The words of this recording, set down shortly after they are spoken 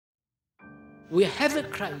we have a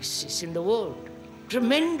crisis in the world,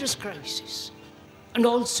 tremendous crisis, and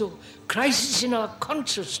also crisis in our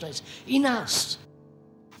consciousness, in us.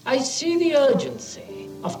 I see the urgency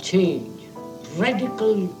of change,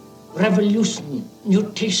 radical revolution,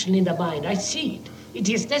 mutation in the mind. I see it. It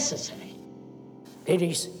is necessary. There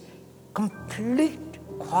is complete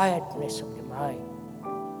quietness of the mind,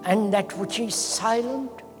 and that which is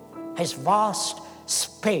silent has vast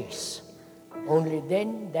space. Only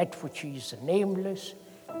then that which is nameless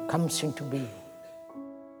comes into being.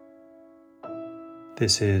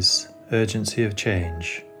 This is Urgency of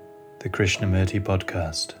Change, the Krishnamurti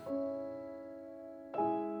podcast.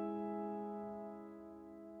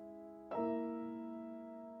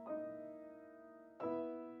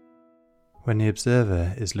 When the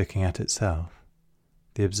observer is looking at itself,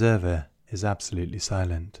 the observer is absolutely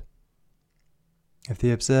silent. If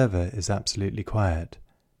the observer is absolutely quiet,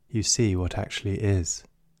 you see what actually is.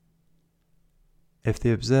 If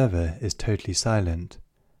the observer is totally silent,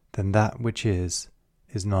 then that which is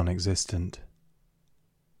non-existent.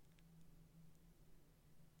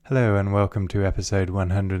 Hello and welcome to episode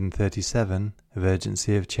 137 of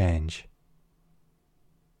Urgency of Change.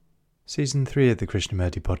 Season 3 of the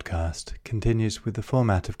Krishnamurti podcast continues with the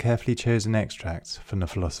format of carefully chosen extracts from the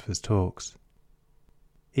philosopher's talks.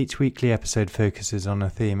 Each weekly episode focuses on a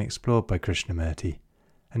theme explored by Krishnamurti,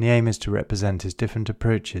 and the aim is to represent his different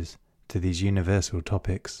approaches to these universal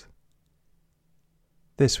topics.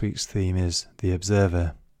 This week's theme is the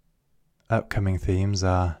observer. Upcoming themes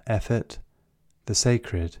are effort, the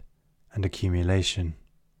sacred, and accumulation.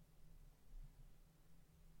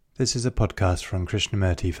 This is a podcast from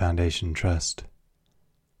Krishnamurti Foundation Trust.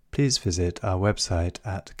 Please visit our website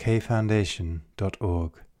at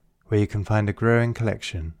kfoundation.org, where you can find a growing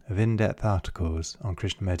collection of in-depth articles on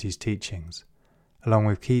Krishnamurti's teachings, along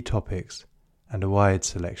with key topics and a wide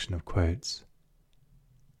selection of quotes.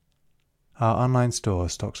 Our online store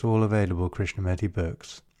stocks all available Krishnamurti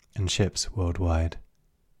books and ships worldwide.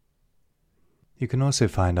 You can also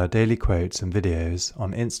find our daily quotes and videos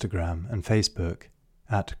on Instagram and Facebook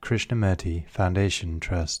at Krishnamurti Foundation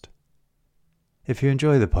Trust. If you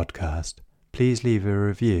enjoy the podcast, please leave a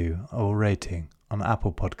review or rating on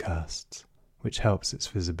Apple Podcasts, which helps its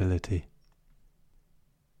visibility.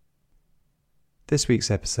 This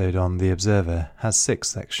week's episode on The Observer has 6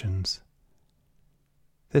 sections.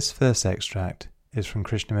 This first extract is from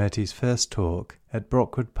Krishnamurti's first talk at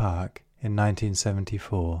Brockwood Park in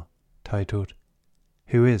 1974, titled,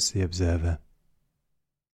 "Who is the Observer?"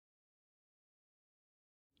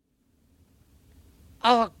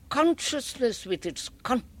 Our consciousness with its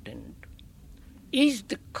content is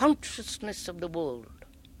the consciousness of the world.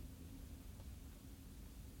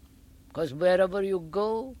 Because wherever you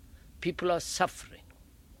go, people are suffering.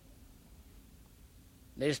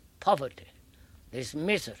 There is poverty, there is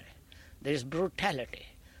misery, there is brutality,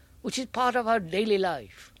 which is part of our daily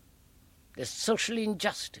life. There is social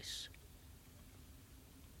injustice.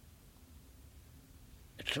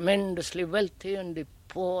 The tremendously wealthy and the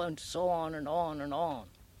poor and so on and on and on.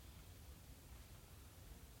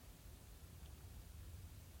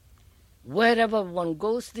 Wherever one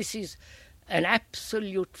goes, this is an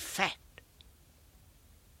absolute fact.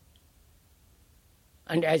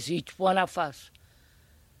 And as each one of us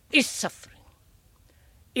is suffering,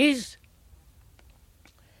 is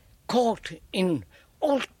caught in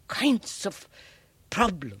all kinds of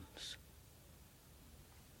problems,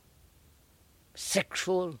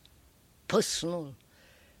 sexual, personal,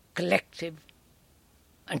 collective,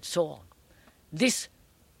 and so on. This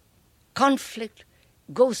conflict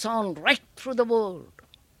goes on right through the world,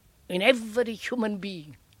 in every human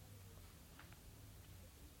being.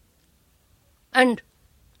 And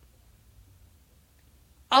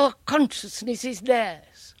our consciousness is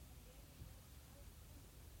theirs.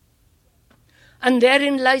 And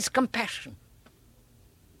therein lies compassion.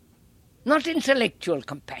 Not intellectual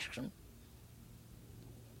compassion,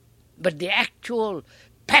 but the actual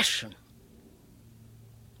passion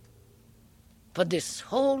for this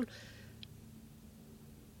whole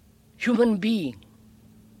human being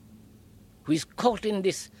who is caught in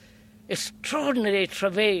this extraordinary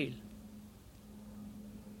travail.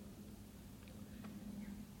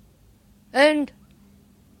 And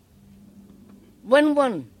when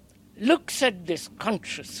one looks at this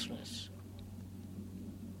consciousness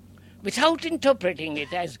without interpreting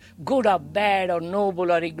it as good or bad or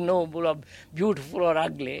noble or ignoble or beautiful or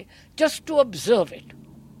ugly, just to observe it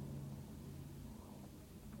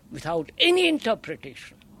without any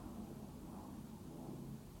interpretation,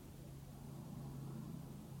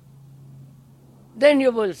 then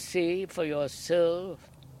you will see for yourself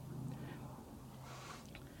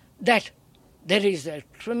that there is a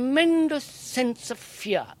tremendous sense of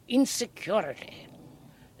fear, insecurity,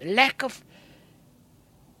 lack of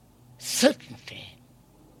certainty.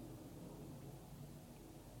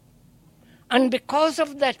 And because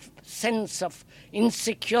of that sense of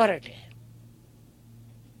insecurity,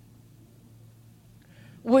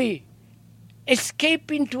 we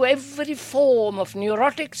escape into every form of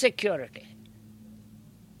neurotic security.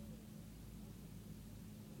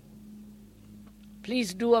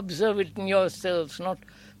 Please do observe it in yourselves, not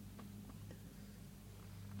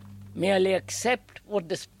merely accept what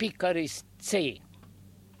the speaker is saying.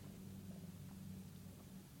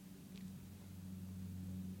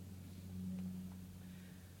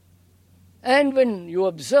 And when you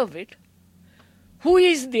observe it, who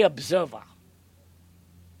is the observer?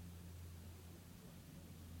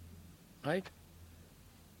 Right?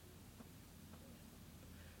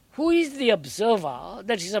 Who is the observer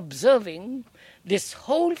that is observing this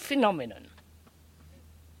whole phenomenon?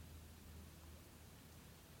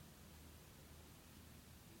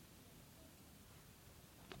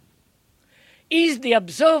 Is the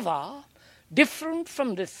observer different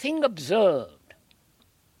from the thing observed?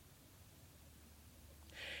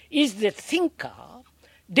 Is the thinker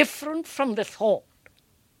different from the thought?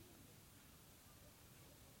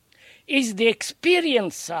 Is the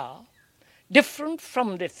experiencer different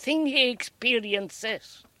from the thing he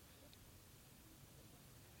experiences?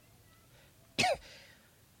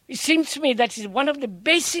 It seems to me that is one of the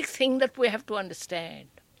basic things that we have to understand.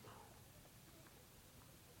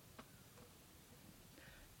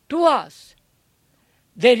 To us,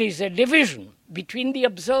 there is a division between the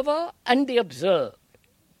observer and the observed.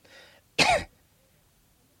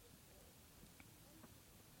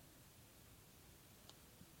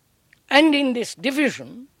 And in this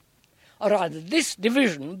division, or rather this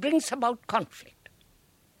division brings about conflict.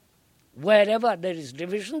 Wherever there is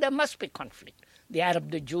division, there must be conflict. The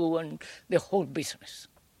Arab, the Jew, and the whole business.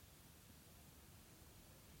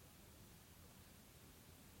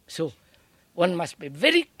 So one must be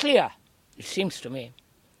very clear, it seems to me,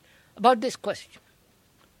 about this question.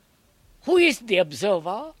 Who is the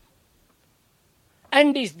observer?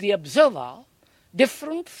 And is the observer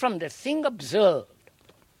different from the thing observed?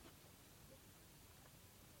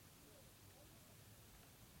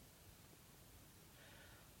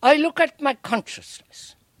 I look at my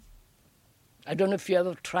consciousness. I don't know if you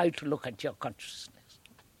ever tried to look at your consciousness.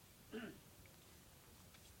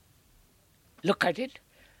 Look at it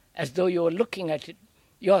as though you were looking at it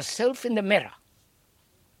yourself in the mirror.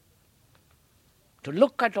 To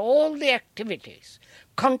look at all the activities,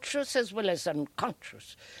 conscious as well as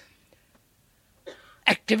unconscious,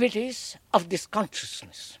 activities of this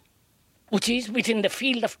consciousness, which is within the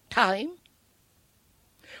field of time,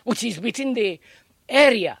 which is within the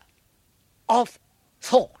area of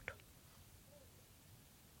thought.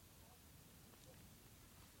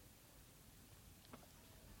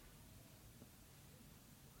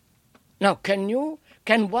 Now, can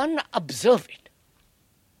one observe it?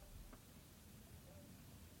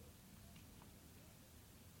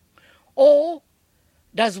 Or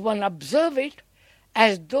does one observe it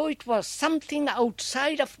as though it was something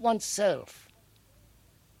outside of oneself?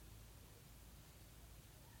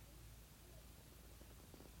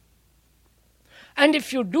 And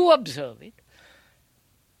if you do observe it,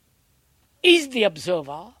 is the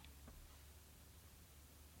observer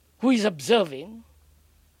who is observing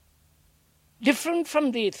different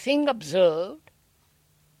from the thing observed?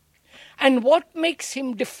 And what makes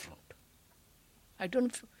him different? I don't know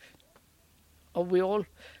if are we all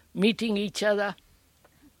meeting each other?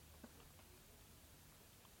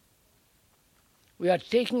 We are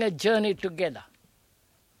taking a journey together.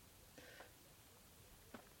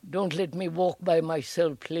 Don't let me walk by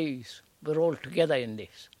myself, please. We're all together in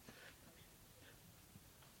this.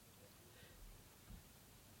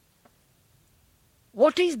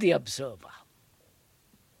 What is the observer?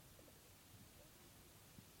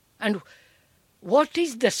 And what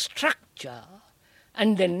is the structure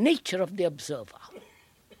and the nature of the observer?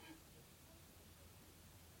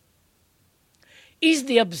 Is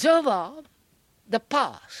the observer the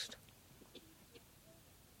past,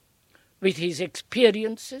 with his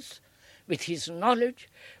experiences, with his knowledge,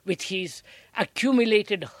 with his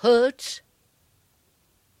accumulated hurts,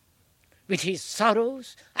 with his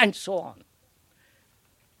sorrows, and so on?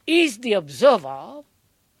 Is the observer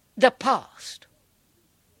the past?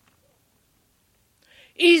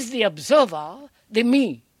 Is the observer the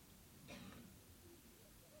me?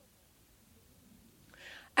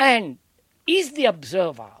 And is the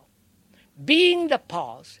observer, being the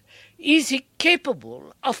past, is he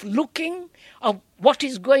capable of looking at what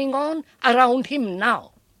is going on around him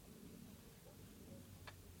now?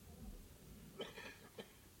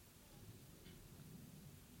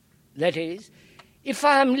 That is, if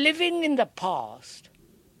I am living in the past,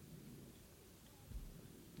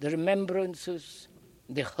 the remembrances,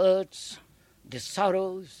 the hurts, the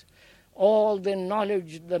sorrows, all the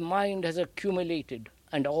knowledge the mind has accumulated,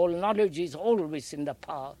 and all knowledge is always in the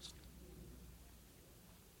past.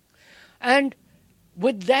 And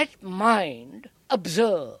with that mind,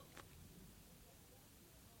 observe.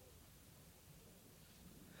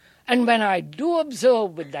 And when I do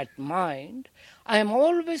observe with that mind, I am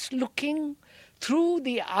always looking through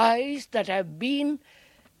the eyes that have been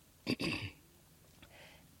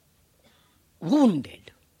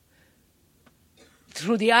wounded,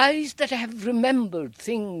 through the eyes that have remembered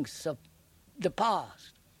things of the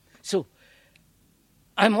past. So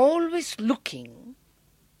I'm always looking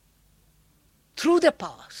through the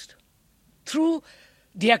past, through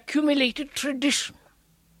the accumulated tradition.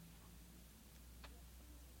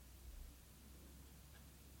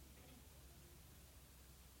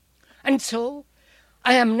 And so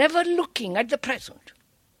I am never looking at the present.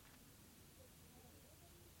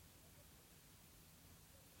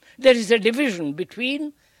 There is a division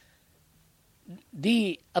between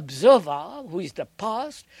the observer, who is the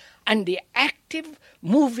past, and the active,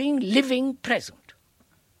 moving, living present.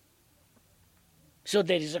 So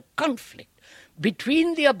there is a conflict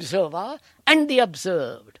between the observer and the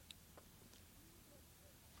observed.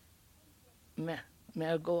 May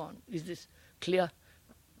I go on? Is this clear?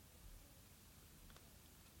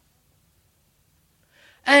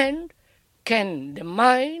 And can the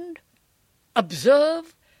mind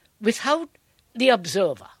observe without the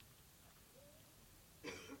observer?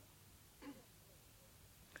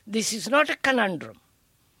 This is not a conundrum.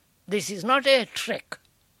 This is not a trick.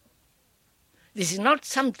 This is not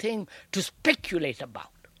something to speculate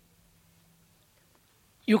about.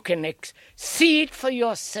 You can see it for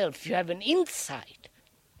yourself. You have an insight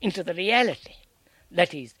into the reality.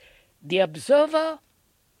 That is, the observer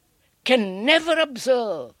can never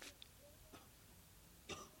observe.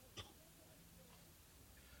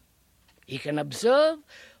 He can observe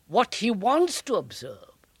what he wants to observe.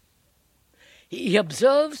 He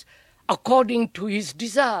observes according to his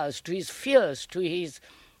desires, to his fears, to his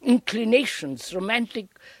inclinations, romantic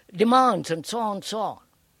demands, and so on and so on.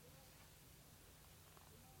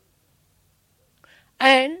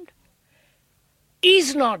 And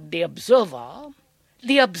is not the observer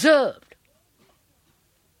the observed?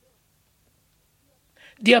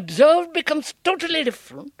 The observed becomes totally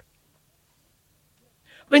different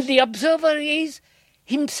when the observer is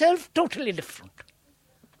himself totally different.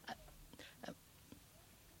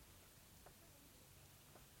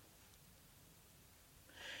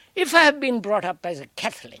 If I have been brought up as a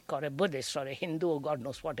Catholic or a Buddhist or a Hindu or God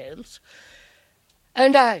knows what else,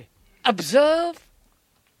 and I observe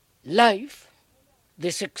life,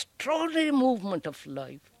 this extraordinary movement of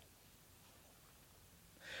life,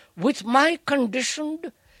 with my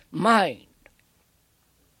conditioned mind,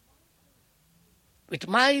 with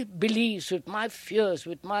my beliefs, with my fears,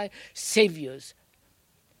 with my saviors,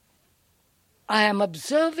 I am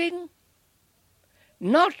observing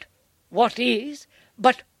not what is,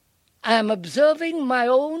 but I am observing my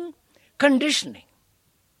own conditioning.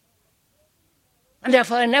 And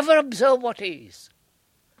therefore I never observe what is.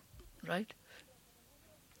 Right?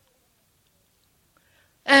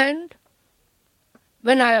 And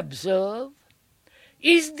when I observe,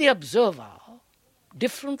 is the observer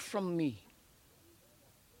different from me?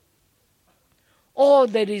 Or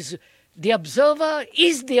there is the observer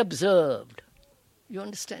is the observed. You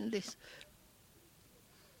understand this?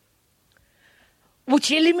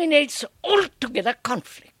 Which eliminates altogether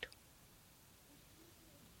conflict.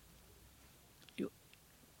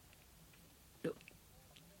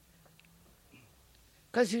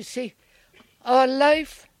 Because you see, our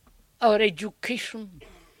life, our education,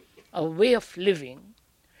 our way of living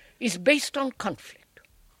is based on conflict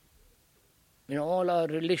in all our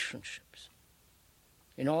relationships,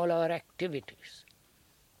 in all our activities.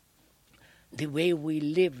 The way we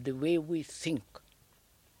live, the way we think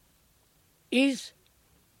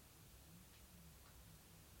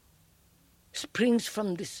springs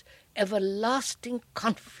from this everlasting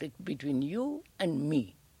conflict between you and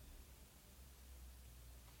me,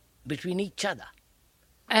 between each other,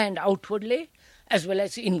 and outwardly as well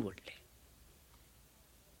as inwardly.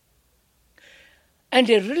 And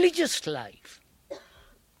a religious life,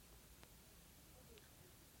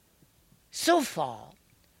 so far,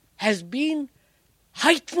 has been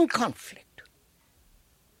heightened conflict.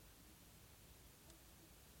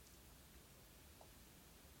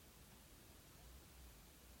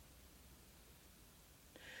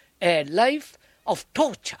 A life of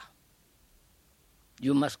torture.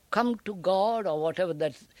 You must come to God, or whatever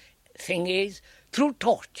that thing is through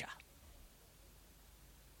torture,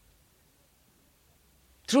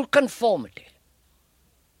 through conformity,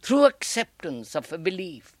 through acceptance of a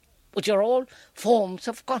belief, which are all forms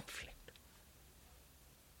of conflict.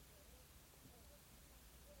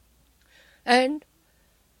 And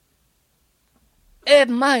a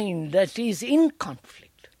mind that is in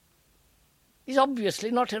conflict is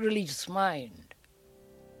obviously not a religious mind.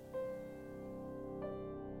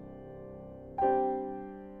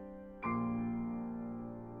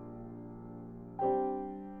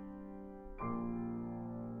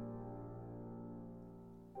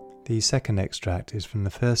 The second extract is from the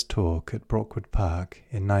first talk at Brockwood Park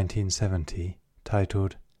in 1970,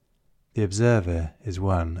 titled "The Observer is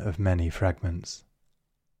One of Many Fragments."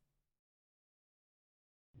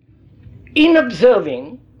 In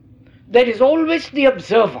observing, there is always the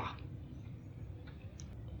observer.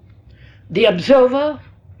 The observer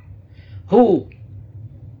who,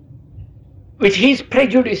 with his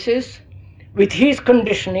prejudices, with his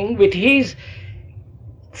conditioning, with his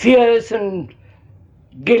fears and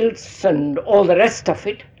guilts and all the rest of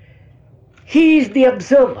it, he is the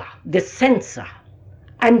observer, the censor,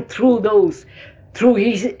 and through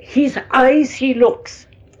his eyes he looks.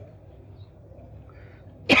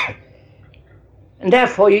 And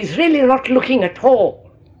therefore he is really not looking at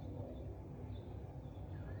all.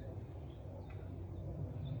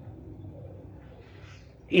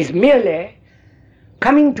 He is merely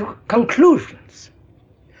coming to conclusions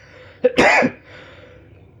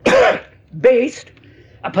based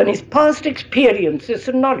upon his past experiences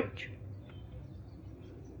and knowledge.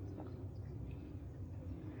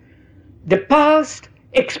 The past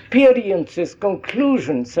experiences,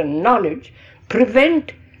 conclusions, and knowledge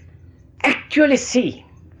prevent actually seeing.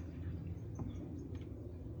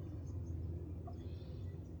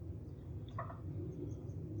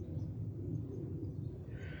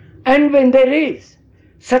 And when there is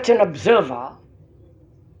such an observer,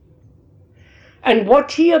 and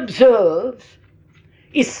what he observes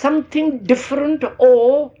is something different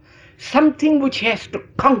or something which he has to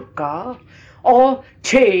conquer or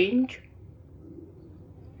change,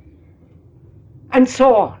 and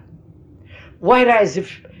so on. Whereas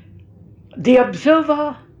if the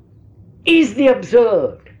observer is the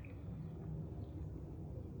observed,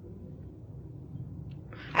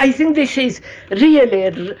 I think this is really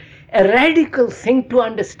a radical thing to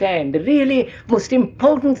understand, a really most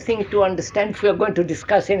important thing to understand if we are going to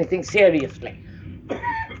discuss anything seriously.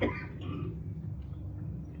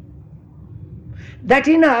 That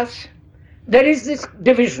in us there is this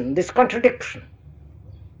division, this contradiction.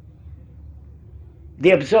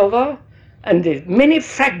 The observer and the many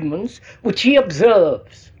fragments which he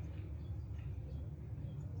observes.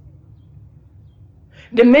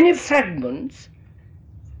 The many fragments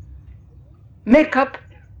make up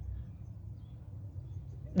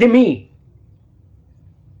the me,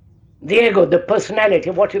 the ego, the personality,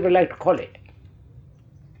 whatever you like to call it.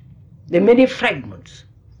 The many fragments.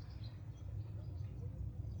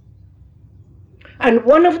 And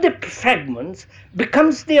one of the fragments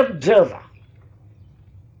becomes the observer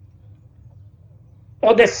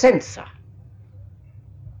or the censor.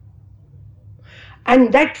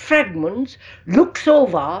 And that fragment looks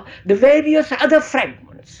over the various other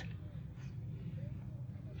fragments.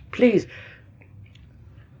 Please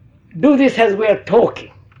do this as we are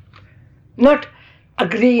talking, not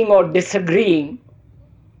agreeing or disagreeing,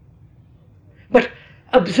 but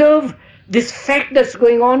observe this fact that's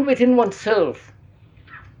going on within oneself.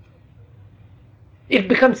 It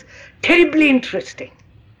becomes terribly interesting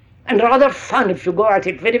and rather fun if you go at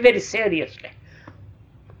it very, very seriously.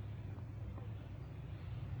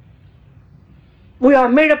 We are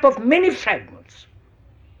made up of many fragments,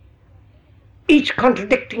 each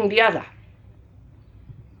contradicting the other,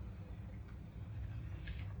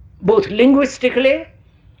 both linguistically,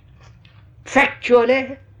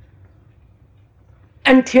 factually,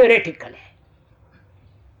 and theoretically.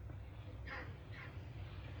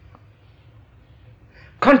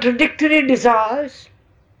 Contradictory desires,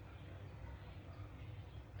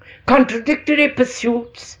 contradictory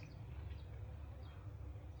pursuits,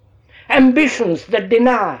 ambitions that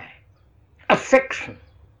deny affection,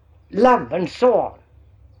 love, and so on.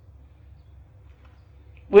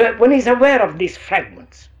 One is aware of these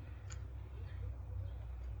fragments.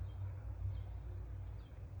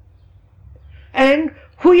 And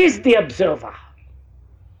who is the observer?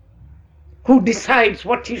 Who decides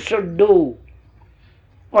what he should do,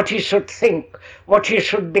 what he should think, what he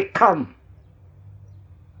should become?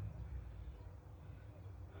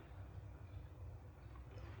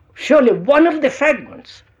 Surely one of the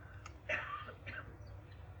fragments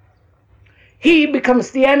He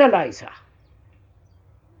becomes the analyzer.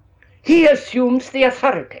 He assumes the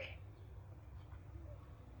authority.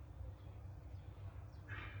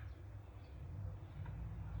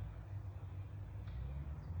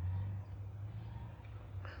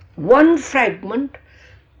 One fragment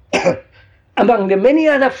among the many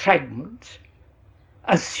other fragments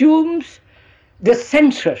assumes the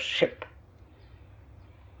censorship,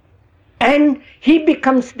 and he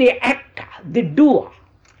becomes the actor, the doer,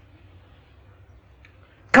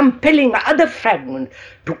 compelling other fragments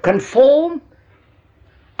to conform,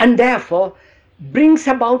 and therefore brings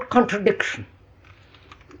about contradiction.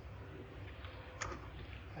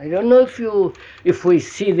 I don't know if we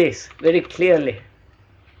see this very clearly.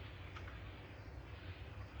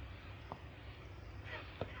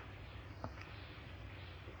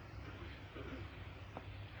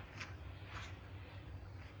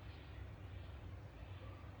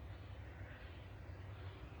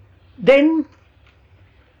 Then,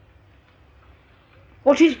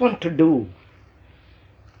 what is one to do,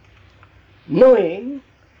 knowing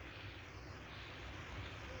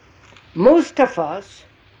most of us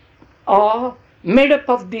are made up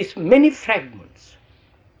of these many fragments?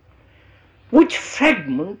 Which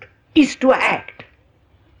fragment is to act?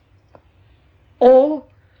 Or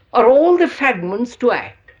are all the fragments to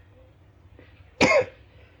act?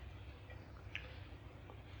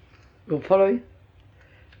 You following?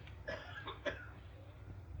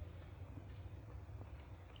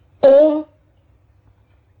 Or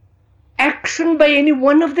action by any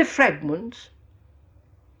one of the fragments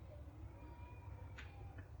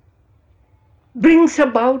brings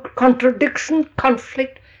about contradiction,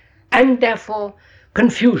 conflict, and therefore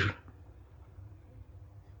confusion.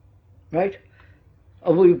 Right?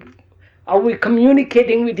 Are we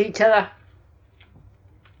communicating with each other?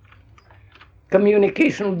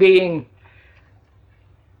 Communication being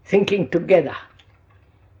thinking together.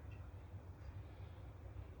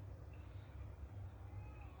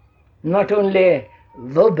 Not only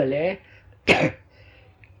verbally,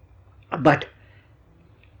 but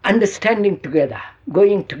understanding together,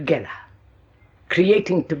 going together,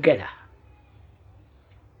 creating together.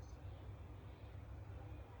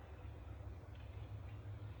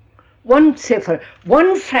 One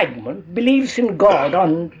fragment believes in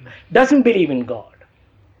God, doesn't believe in God.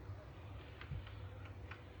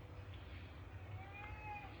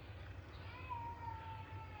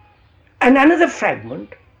 And another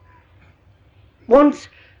fragment wants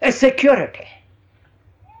a security,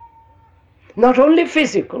 not only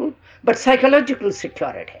physical, but psychological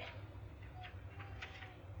security.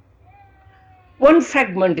 One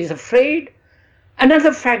fragment is afraid,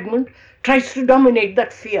 another fragment tries to dominate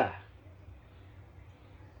that fear.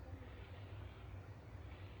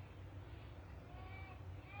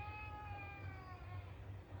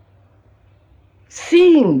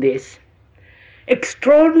 Seeing this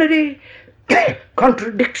extraordinary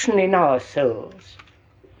contradiction in ourselves,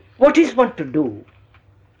 what is one to do?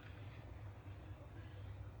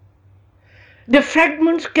 The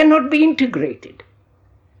fragments cannot be integrated,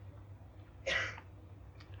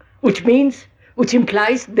 which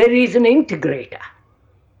implies there is an integrator,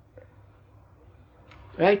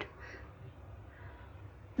 right?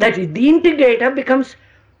 That is, the integrator becomes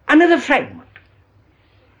another fragment.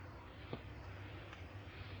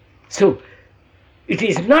 So, it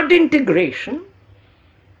is not integration,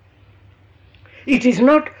 it is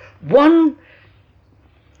not one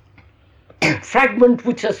fragment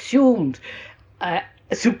which assumes a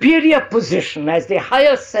superior position as the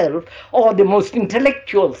higher self or the most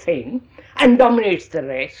intellectual thing and dominates the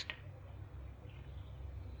rest,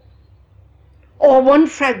 or one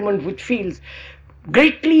fragment which feels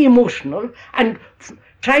greatly emotional and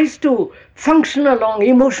tries to function along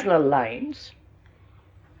emotional lines.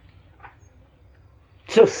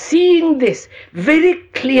 So seeing this very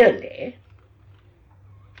clearly,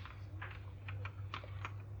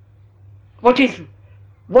 what is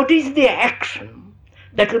the action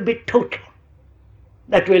that will be total,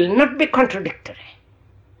 that will not be contradictory?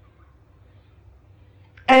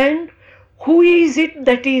 And who is it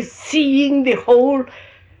that is seeing the whole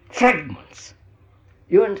fragments?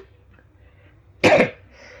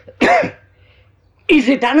 Is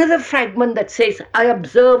it another fragment that says, I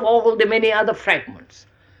observe all the many other fragments?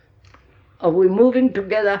 Are we moving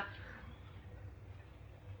together?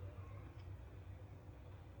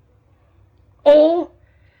 Or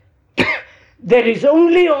there is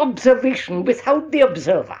only observation without the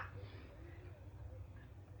observer?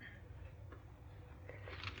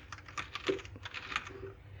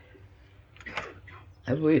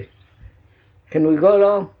 Can we go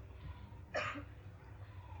along?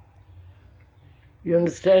 You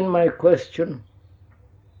understand my question?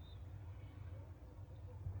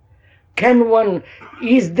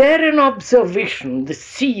 Is there an observation, the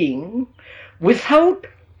seeing, without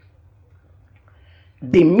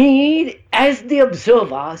the me as the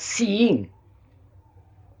observer seeing,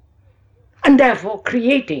 and therefore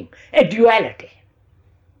creating a duality,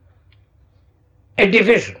 a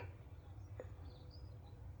division?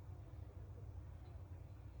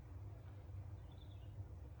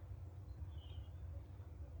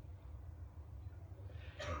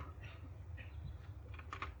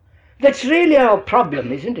 That's really our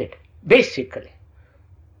problem, isn't it? Basically.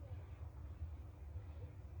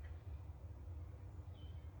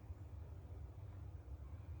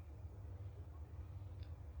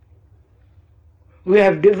 We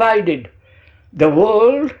have divided the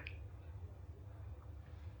world,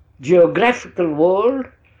 geographical world,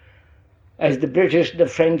 as the British, the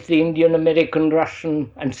French, the Indian, American, Russian,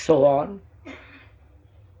 and so on.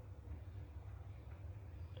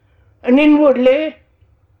 And inwardly,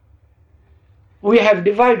 we have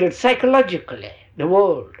divided psychologically the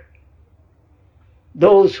world.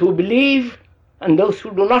 Those who believe and those who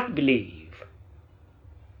do not believe.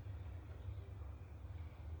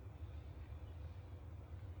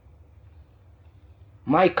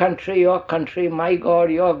 My country, my God,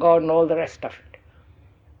 your God, and all the rest of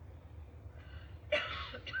it.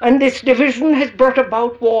 And this division has brought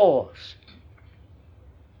about wars.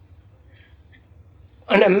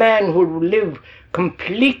 And a man who would live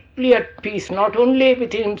completely at peace, not only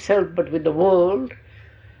with himself but with the world,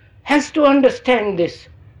 has to understand this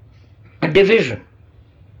division,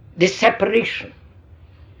 this separation.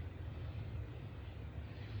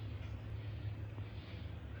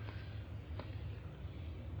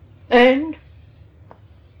 And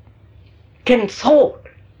can thought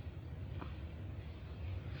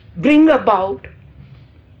bring about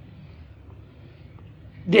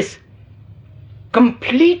this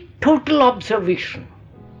complete total observation?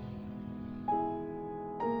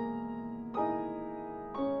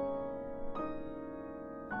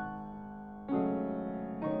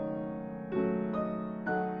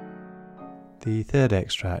 The third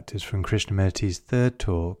extract is from Krishnamurti's third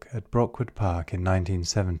talk at Brockwood Park in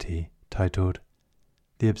 1970, titled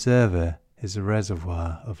 "The Observer is a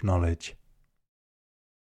Reservoir of Knowledge."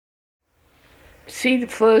 See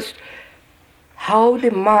first how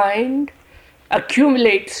the mind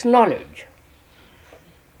accumulates knowledge.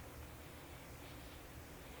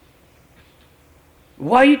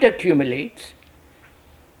 Why it accumulates,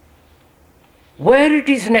 where it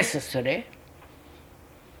is necessary,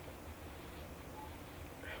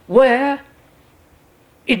 where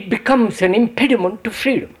it becomes an impediment to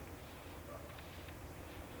freedom.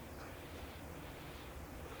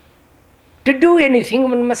 To do anything,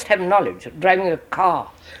 one must have knowledge. Driving a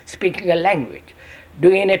car, speaking a language,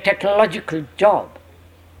 doing a technological job,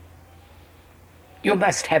 you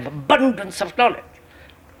must have abundance of knowledge.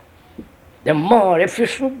 The more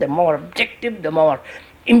efficient, the more objective, the more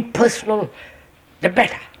impersonal, the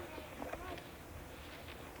better.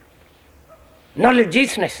 Knowledge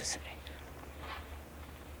is necessary.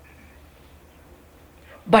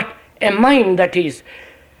 But a mind that is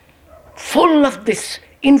full of this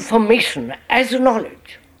information as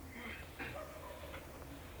knowledge,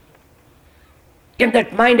 can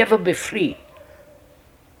that mind ever be free?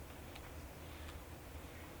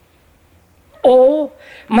 Or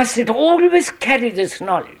must it always carry this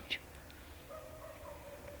knowledge,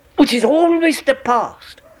 which is always the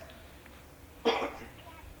past?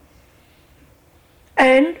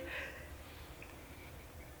 And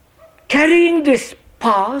carrying this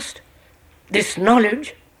past, this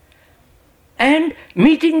knowledge, and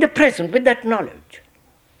meeting the present with that knowledge.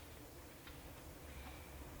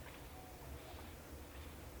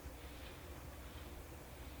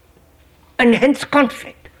 And hence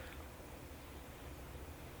conflict.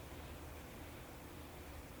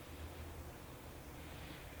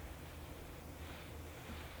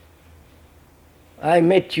 I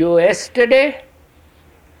met you yesterday.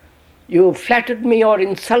 You flattered me or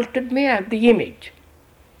insulted me. I have the image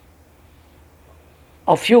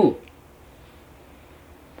of you,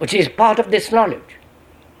 which is part of this knowledge.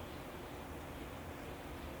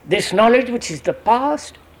 This knowledge, which is the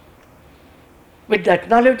past, with that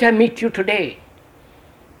knowledge I meet you today,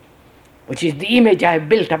 which is the image I have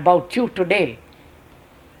built about you today.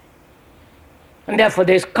 And therefore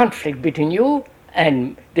there is conflict between you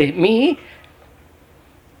and me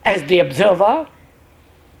as the observer,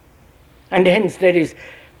 and hence there is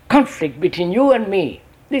conflict between you and me.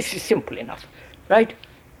 This is simple enough, right?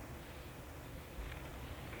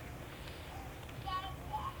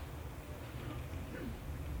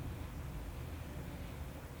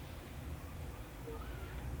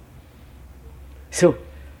 So,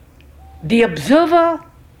 the observer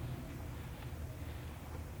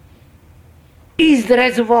is the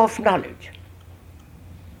reservoir of knowledge.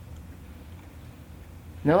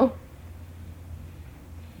 No?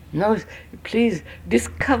 No, please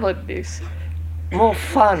discover this. More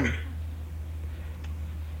fun.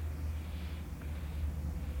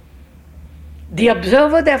 The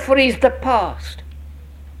observer, therefore, is the past.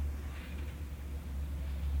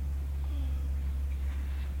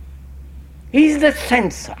 He is the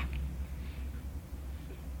sensor,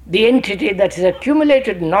 the entity that has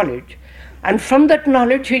accumulated knowledge, and from that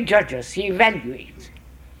knowledge he judges, he evaluates.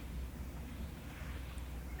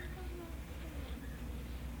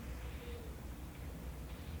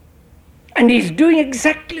 And he is doing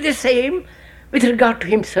exactly the same with regard to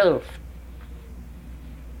himself.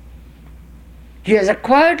 He has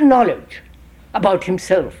acquired knowledge about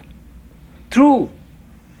himself through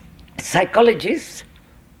psychologists,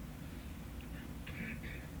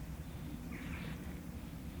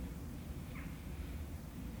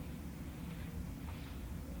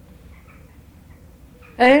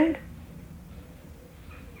 and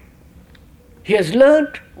he has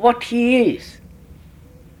learnt what he is,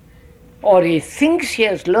 or he thinks he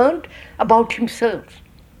has learnt about himself.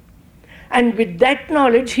 And with that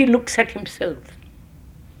knowledge, he looks at himself.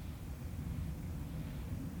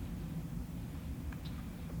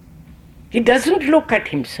 He doesn't look at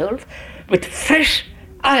himself with fresh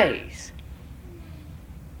eyes.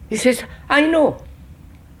 He says, I know,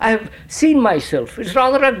 I have seen myself, it's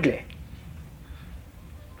rather ugly.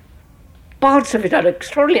 Parts of it are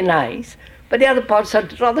extraordinarily nice, but the other parts are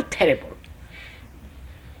rather terrible.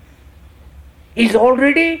 He's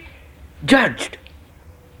already judged.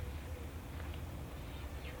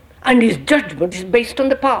 And his judgment is based on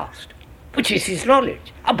the past, which is his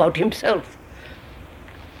knowledge about himself.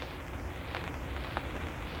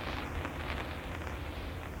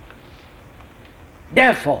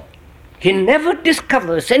 Therefore, he never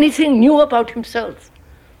discovers anything new about himself.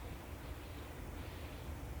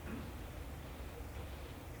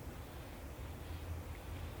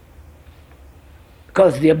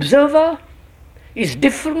 Because the observer is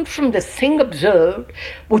different from the thing observed,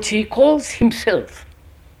 which he calls himself.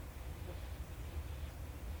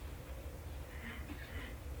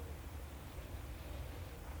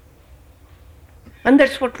 And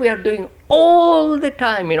that's what we are doing all the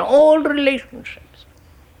time in all relationships.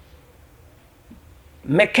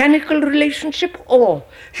 Mechanical relationship or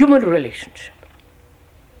human relationship.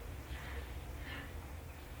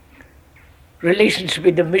 Relationship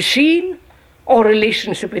with the machine or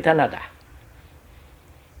relationship with another.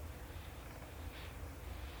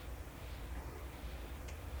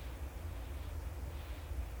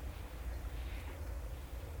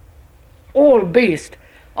 All based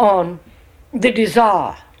on the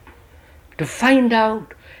desire to find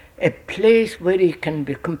out a place where he can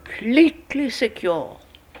be completely secure,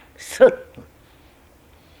 certain.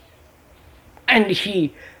 And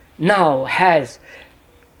he now has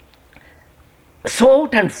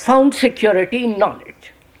sought and found security in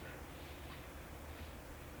knowledge.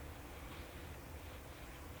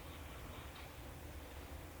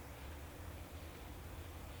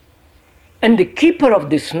 And the keeper of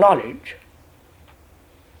this knowledge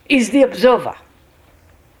is the observer,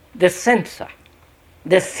 the sensor,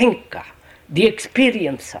 the thinker, the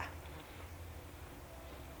experiencer.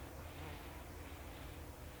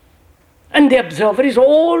 And the observer is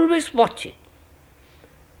always watching,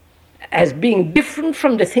 as being different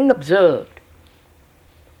from the thing observed.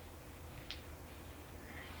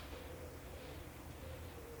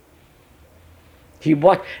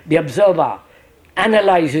 The observer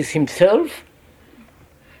analyzes himself,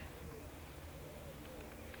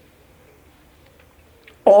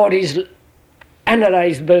 or is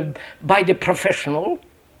analyzed by the professional,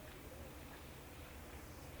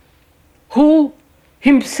 who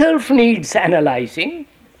himself needs analyzing,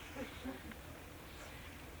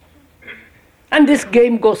 and this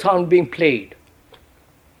game goes on being played.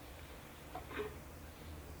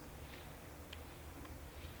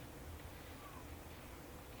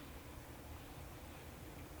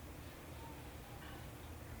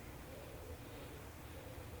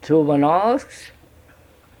 So one asks,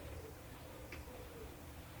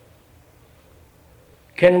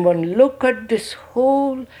 can one look at this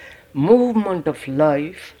whole movement of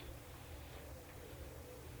life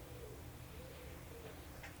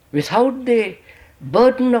without the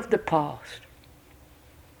burden of the past?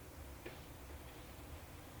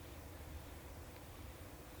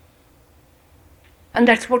 And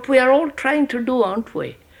that's what we are all trying to do, aren't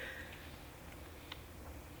we?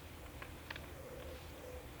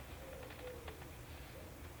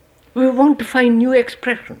 We want to find new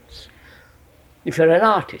expressions. If you're an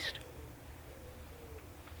artist,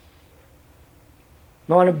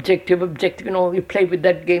 non-objective, objective, you play with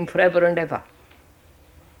that game forever and ever.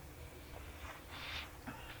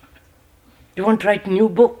 You want to write new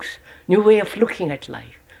books, new way of looking at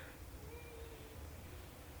life,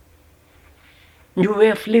 new way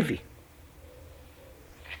of living,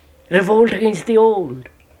 revolt against the old,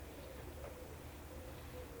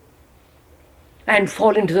 and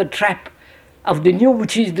fall into the trap of the new,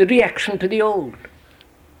 which is the reaction to the old.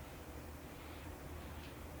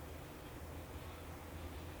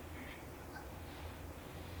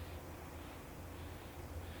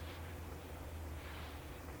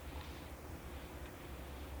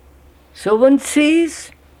 So one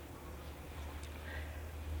says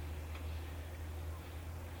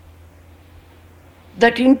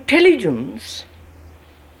that intelligence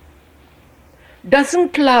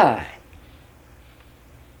doesn't lie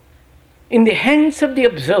in the hands of the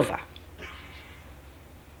observer.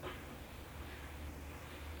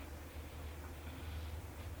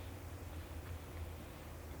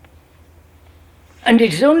 And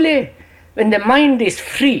it's only when the mind is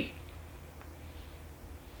free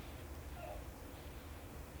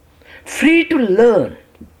to learn,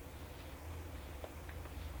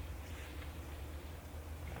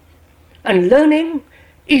 and learning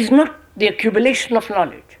is not the accumulation of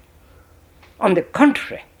knowledge. On the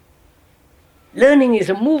contrary, learning is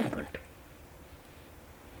a movement.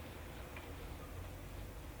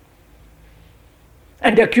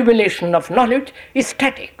 And the accumulation of knowledge is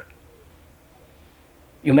static.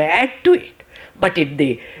 You may add to it, but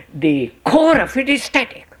the core of it is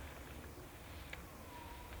static.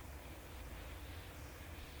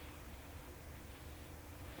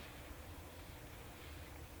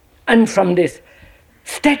 And from this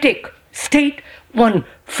static state, one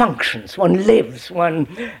functions, one lives, one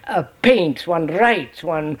paints, one writes,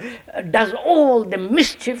 one does all the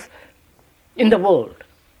mischief in the world.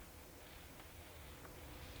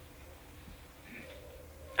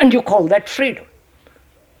 And you call that freedom.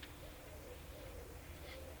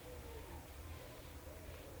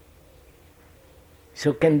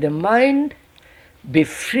 So can the mind be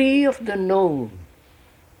free of the known?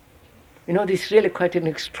 This is really quite an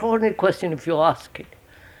extraordinary question if you ask it.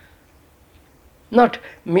 Not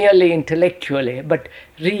merely intellectually, but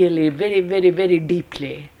really very, very, very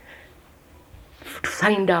deeply, to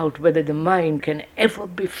find out whether the mind can ever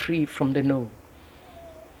be free from the known.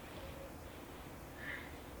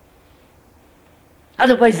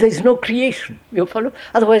 Otherwise there is no creation, you follow?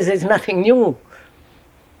 Otherwise there is nothing new.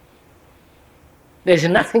 There is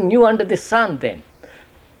nothing new under the sun then.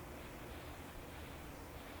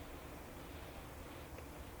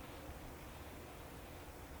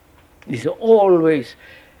 It is always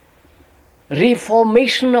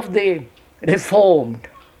reformation of the reformed.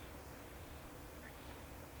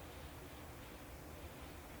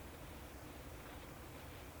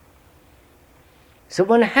 So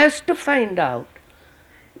one has to find out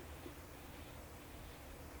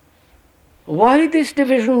why this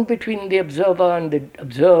division between the observer and the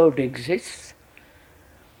observed exists,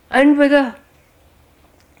 and whether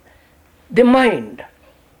the mind,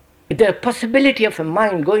 the possibility of a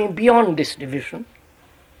mind going beyond this division,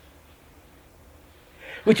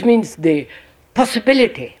 which means the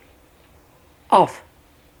possibility of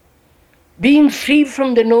being free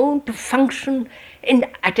from the known to function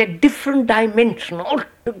at a different dimension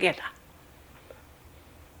altogether,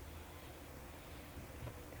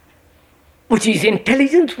 which is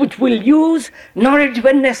intelligence, which will use knowledge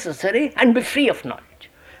when necessary and be free of knowledge.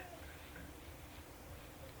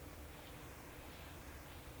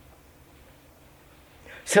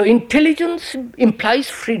 So intelligence implies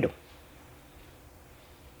freedom.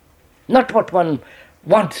 Not what one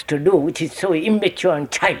wants to do, which is so immature and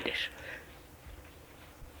childish.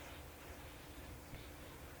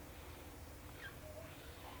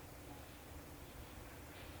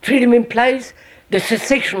 Freedom implies the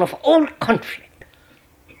cessation of all conflict.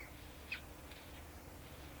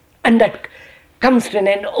 And that comes to an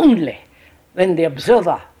end only when the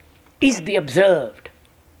observer is the observed.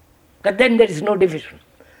 But then there is no division.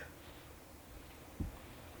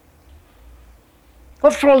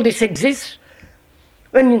 After all, this exists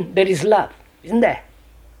when there is love, isn't there?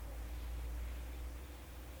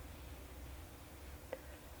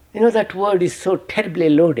 That word is so terribly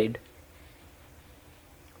loaded.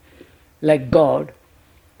 Like God,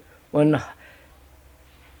 one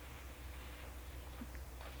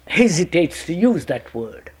hesitates to use that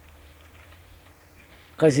word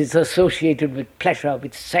because it's associated with pleasure,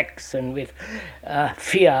 with sex, and with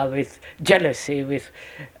fear, with jealousy, with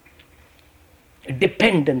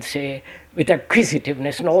dependency with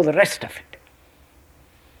acquisitiveness and all the rest of it.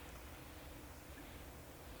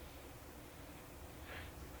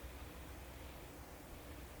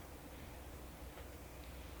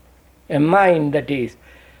 A mind that is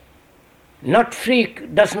not free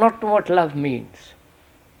does not know what love means.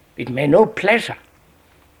 It may know pleasure,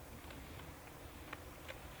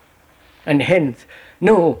 and hence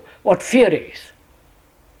know what fear is.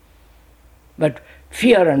 But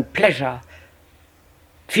fear and pleasure,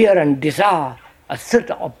 fear and desire,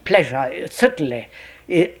 or pleasure certainly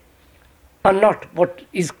are not what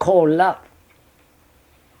is called love.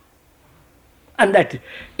 And that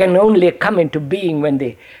can only come into being when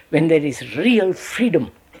there is real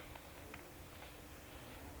freedom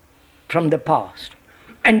from the past.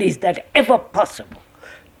 And is that ever possible?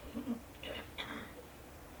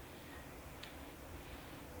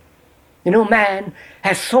 You know, man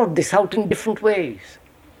has sought this out in different ways.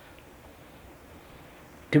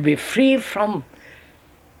 To be free from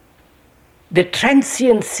the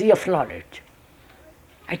transiency of knowledge.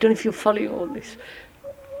 I don't know if you're following all this.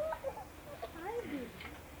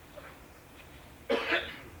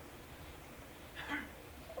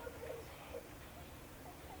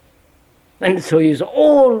 And so he's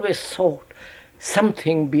always sought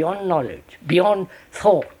something beyond knowledge, beyond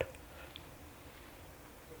thought.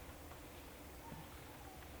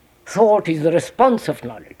 Thought is the response of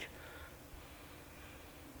knowledge.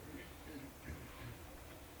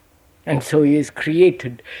 And so he has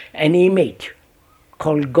created an image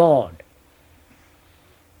called God.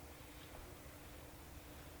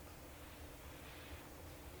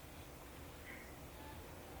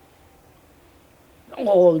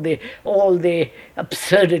 All the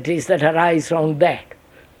absurdities that arise around that.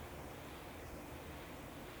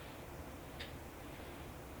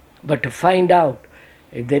 But to find out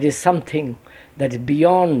if there is something that is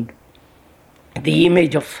beyond the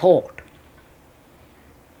image of thought,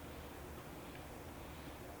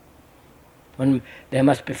 when there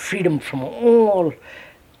must be freedom from all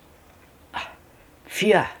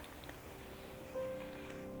fear.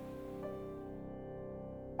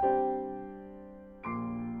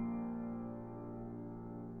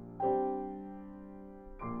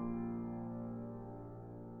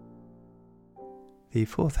 The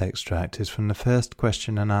fourth extract is from the first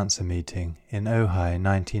question and answer meeting in Ojai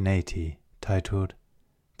 1980, titled,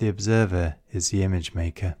 "The Observer is the Image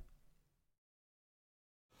Maker."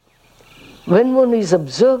 When one is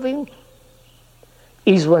observing,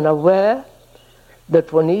 is one aware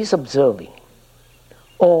that one is observing,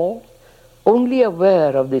 or only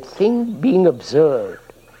aware of the thing being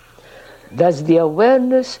observed? Does the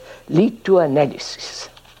awareness lead to analysis?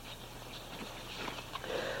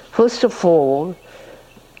 First of all,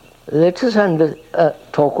 let us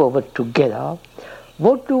talk over together.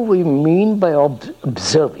 What do we mean by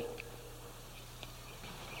observing?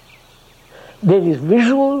 There is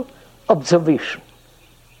visual observation.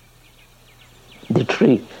 The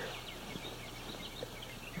tree,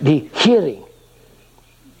 the hearing.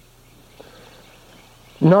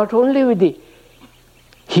 Not only with the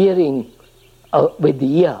hearing with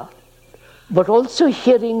the ear, but also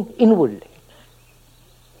hearing inwardly.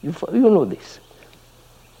 You know this.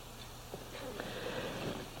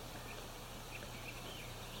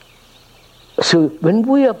 So when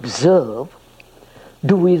we observe,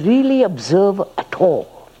 do we really observe at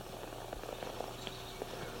all?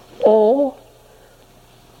 Or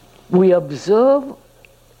we observe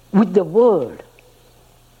with the word?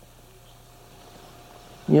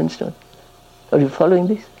 You understand? Are you following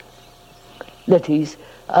this? That is,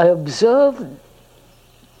 I observe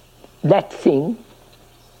that thing,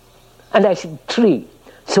 and I said tree.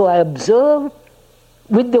 So I observe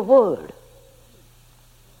with the word.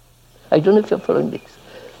 I don't know if you're following this.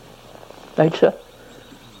 Right, sir?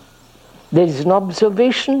 There is an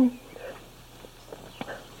observation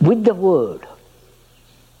with the word.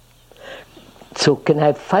 So can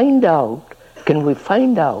we find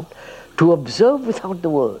out to observe without the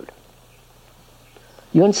word?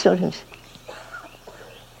 You understand?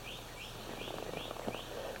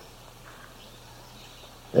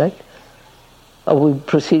 Right? Are we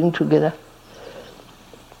proceeding together?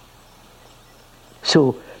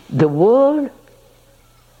 So the word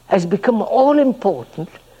has become all important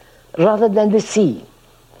rather than the seeing.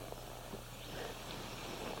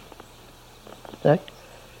 Right?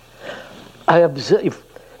 If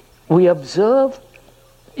we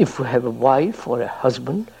have a wife or a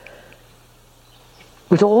husband,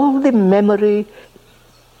 with all the memory,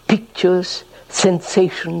 pictures,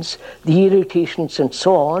 sensations, the irritations and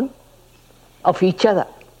so on of each other.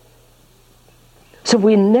 So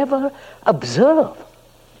we never observe.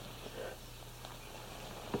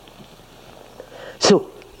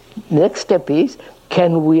 Next step is,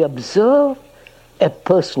 can we observe a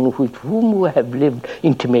person with whom we have lived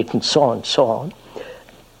intimate and so on,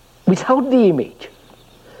 without the image,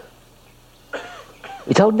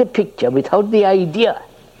 without the picture, without the idea?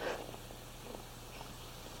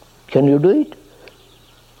 Can you do it?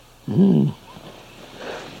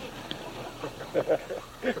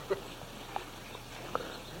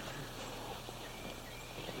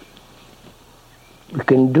 We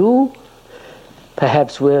can do,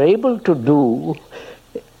 perhaps we're able to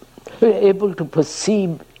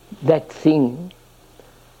perceive that thing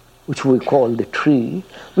which we call the tree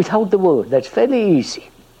without the word. That's fairly easy.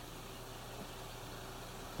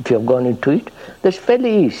 If you have gone into it, that's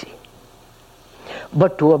fairly easy.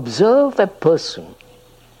 But to observe a person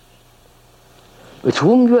with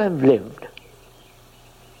whom you have lived,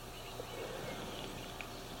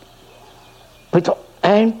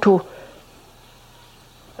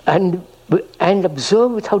 and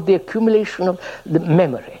observe without the accumulation of the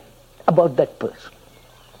memory about that person.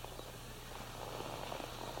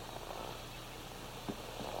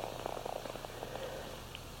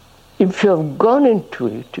 If you have gone into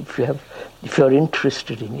it, if you are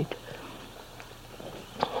interested in it,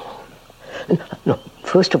 no,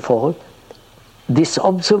 first of all, this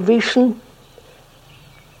observation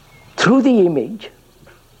through the image,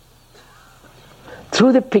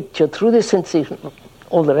 through the picture, through the sensation,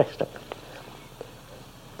 all the rest of it,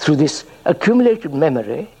 through this accumulated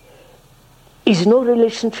memory, is no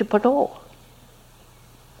relationship at all.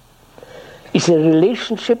 It's a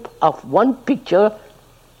relationship of one picture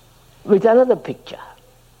with another picture.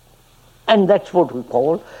 And that's what we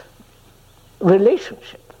call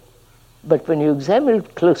relationship. But when you examine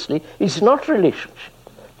it closely, it's not relationship.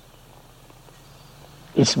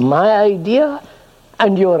 It's my idea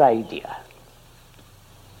and your idea.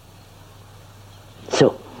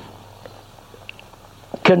 So,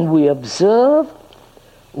 can we observe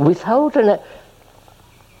without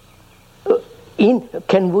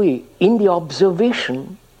can we, in the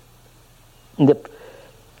observation,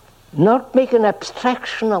 not make an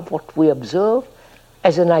abstraction of what we observe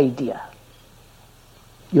as an idea?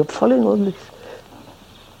 You're following all this?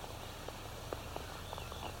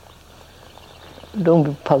 Don't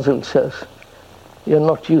be puzzled, sirs. You're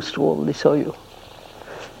not used to all this, are you?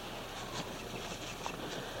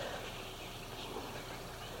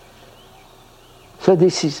 So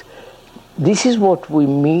this is what we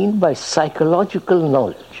mean by psychological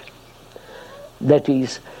knowledge. That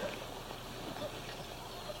is,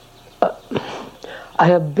 I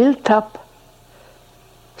have built up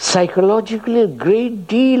psychologically a great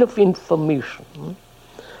deal of information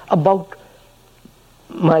about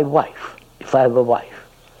my wife, if I have a wife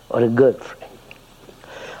or a girlfriend.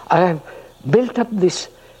 I have built up this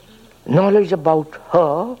knowledge about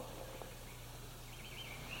her,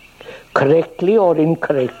 correctly or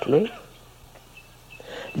incorrectly,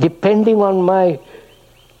 depending on my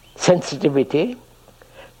sensitivity,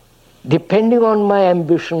 depending on my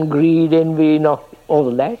ambition, greed, envy,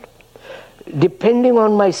 all that, depending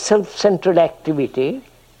on my self-centered activity.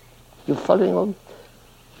 You following on?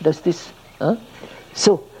 Does this?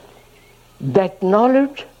 So, that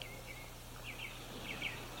knowledge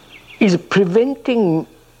is preventing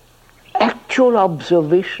actual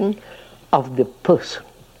observation of the person,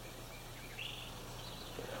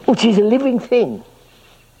 which is a living thing,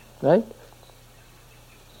 right?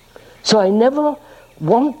 So I never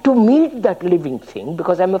want to meet that living thing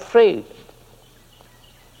because I'm afraid.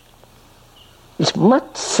 It's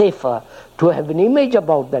much safer to have an image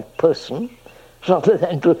about that person rather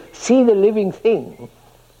than to see the living thing.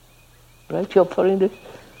 Right? You're following this?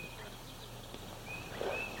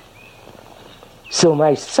 So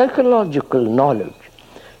my psychological knowledge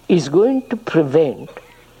is going to prevent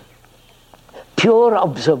pure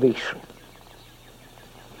observation.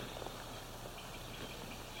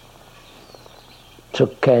 So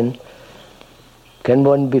can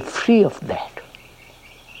one be free of that?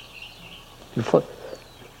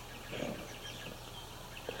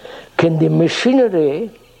 Can the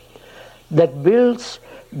machinery that builds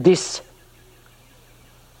these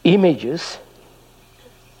images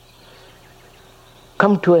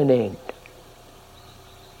come to an end?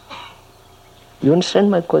 You understand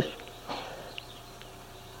my question?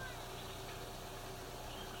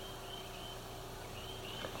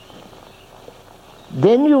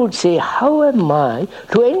 Then you would say, how am I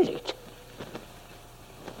to end it?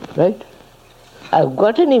 Right? I've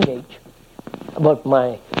got an image about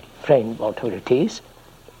my friend, whatever it is,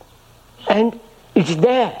 and it's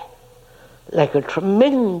there like a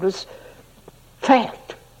tremendous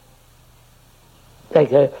fact,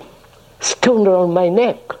 like a stone around my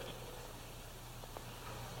neck.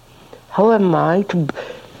 How am I to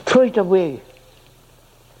throw it away?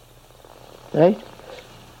 Right?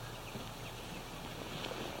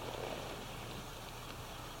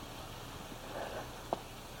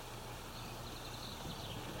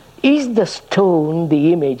 Is the stone,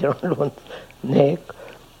 the image around one's neck,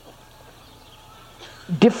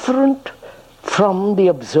 different from the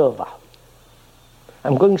observer?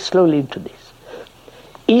 I'm going slowly into this.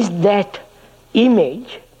 Is that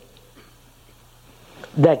image,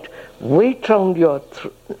 that weight around your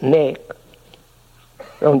neck,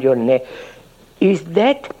 is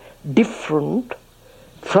that different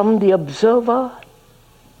from the observer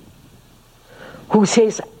who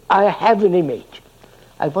says, I have an image?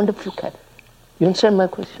 I wonder if you can. You understand my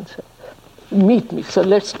question, sir? Meet me, so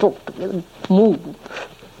let's talk together, move.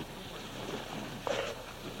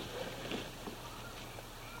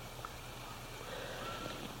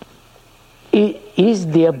 Is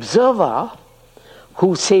the observer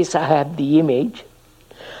who says, I have the image,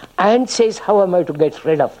 and says, how am I to get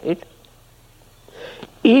rid of it?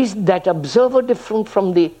 Is that observer different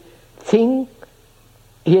from the thing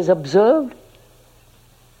he has observed?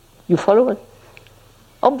 You follow it?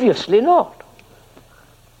 Obviously not.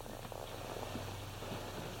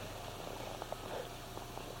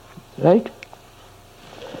 Right?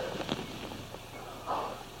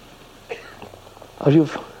 Are you?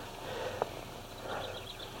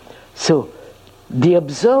 So, the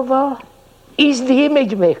observer is the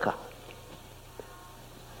image maker.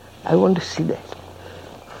 I want to see that.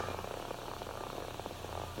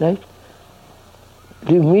 Right?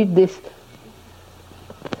 Do you meet this?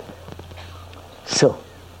 So,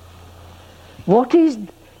 what is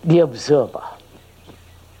the observer?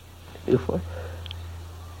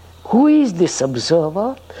 Who is this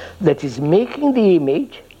observer that is making the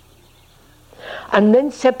image and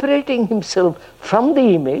then separating himself from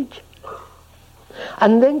the image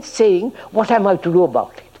and then saying, what am I to do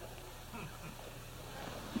about it?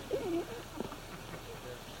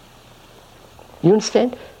 You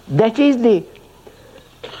understand? That is the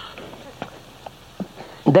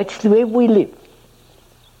way we live.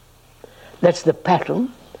 That's the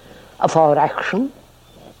pattern of our action,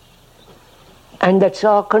 and that's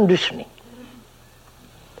our conditioning,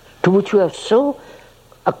 to which we are so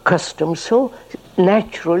accustomed, so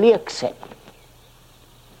naturally accept.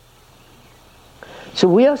 So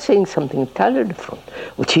we are saying something entirely different,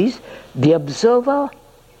 which is the observer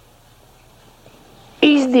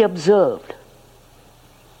is the observed.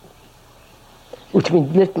 Which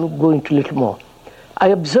means, let me go into a little more. I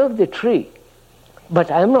observe the tree, but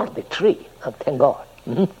I am not the tree, thank God.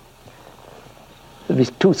 It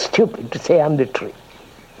is too stupid to say I'm the tree.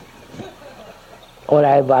 Or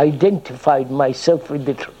I've identified myself with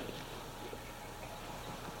the tree.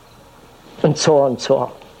 And so on, so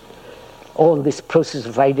on. All this process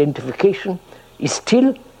of identification is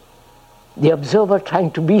still the observer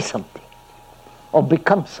trying to be something or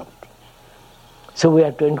become something. So we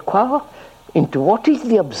have to inquire into what is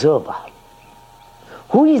the observer.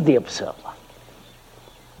 Who is the observer?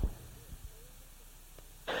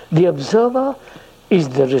 The observer is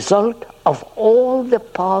the result of all the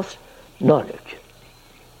past knowledge.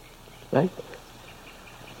 Right?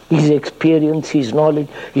 His experience, his knowledge,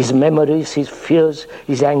 his memories, his fears,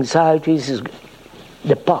 his anxieties,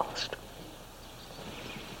 the past.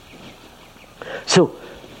 So,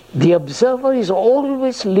 the observer is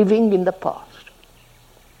always living in the past.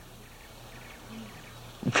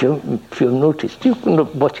 If you've noticed, you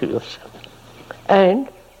can watch it yourself. And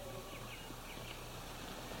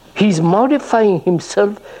he's modifying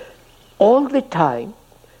himself all the time,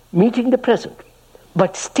 meeting the present,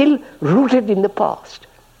 but still rooted in the past.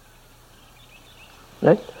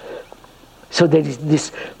 Right? So there is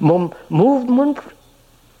this movement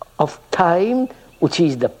of time, which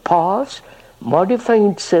is the past,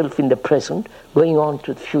 modifying itself in the present, going on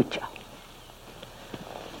to the future.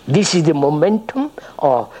 This is the momentum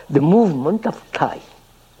or the movement of time.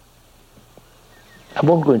 I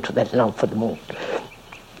won't go into that now for the moment.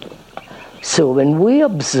 So when we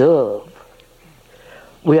observe,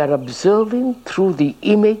 we are observing through the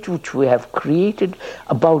image which we have created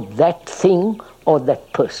about that thing or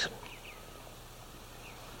that person.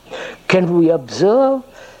 Can we observe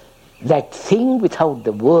that thing without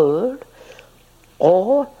the word,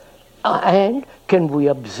 and can we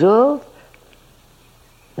observe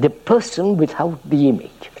the person without the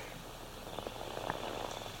image?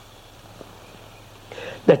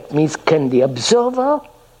 That means, can the observer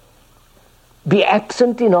be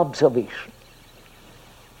absent in observation?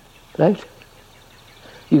 Right?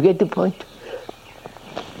 You get the point?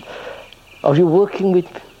 Are you working with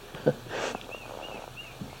me?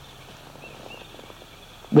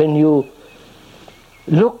 When you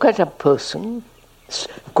look at a person,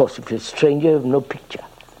 of course, if you're a stranger, you have no picture.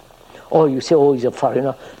 Or you say, oh, he's a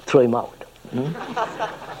foreigner, throw him out.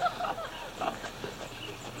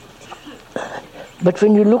 But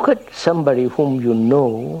when you look at somebody whom you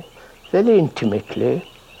know very intimately,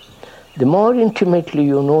 the more intimately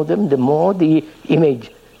you know them, the more the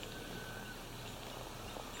image.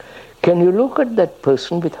 Can you look at that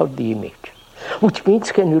person without the image? Which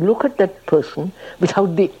means, can you look at that person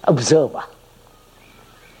without the observer?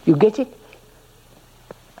 You get it?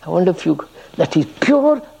 I wonder if you... That is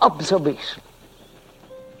pure observation.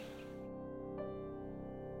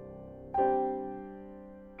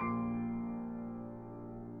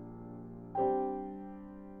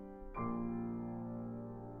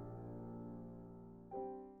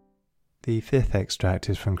 The fifth extract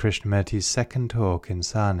is from Krishnamurti's second talk in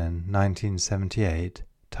Sarnen, 1978,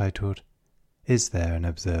 titled, Is There an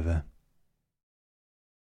Observer?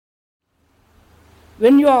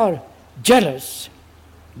 When you are jealous,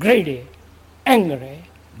 greedy, angry,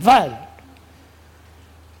 violent,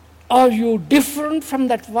 are you different from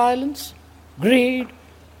that violence, greed,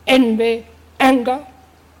 envy, anger?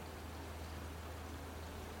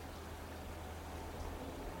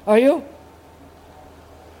 Are you?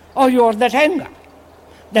 Or you are that anger,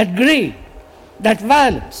 that greed, that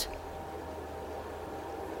violence?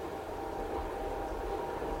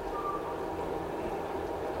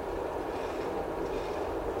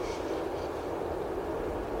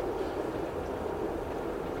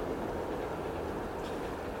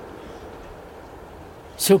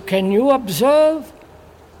 So can you observe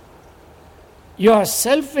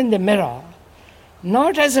yourself in the mirror,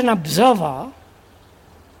 not as an observer,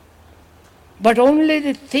 but only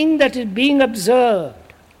the thing that is being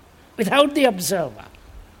observed, without the observer?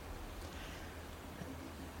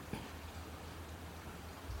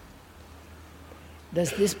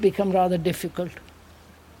 Does this become rather difficult?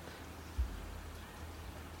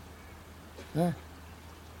 Huh?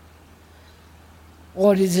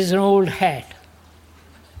 Or is this an old hat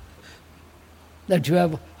that you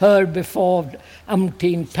have heard before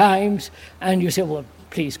umpteen times, and you say, well,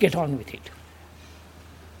 please get on with it?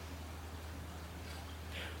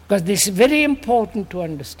 Because this is very important to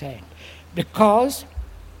understand, because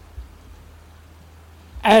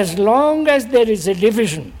as long as there is a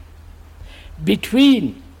division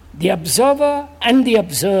between the observer and the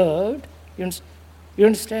observed, you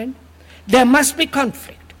understand? There must be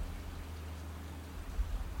conflict.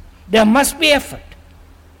 There must be effort.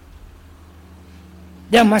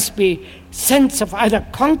 There must be sense of either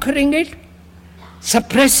conquering it,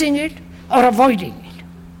 suppressing it, or avoiding it.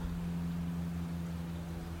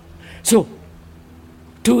 So,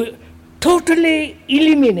 to totally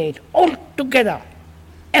eliminate altogether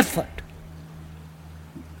effort,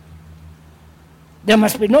 there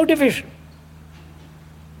must be no division.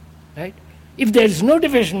 Right? If there is no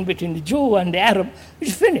division between the Jew and the Arab,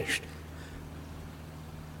 it's finished.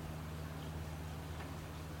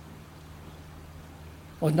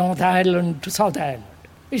 Or North Ireland to South Ireland.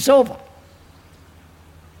 It's over.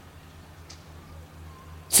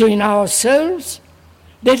 So in ourselves,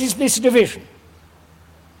 there is this division.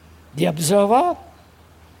 The observer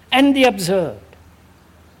and the observed,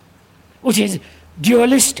 which is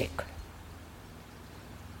dualistic.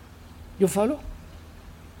 You follow?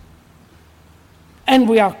 And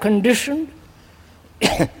we are conditioned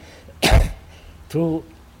through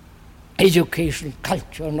education,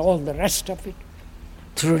 culture, and all the rest of it,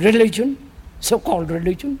 through religion, so-called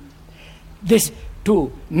religion, this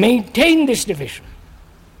to maintain this division,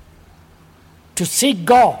 to seek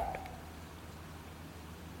God.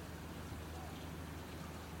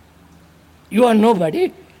 You are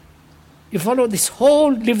nobody. You follow this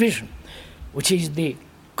whole division, which is the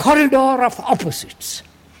corridor of opposites.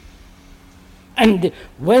 And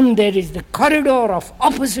when there is the corridor of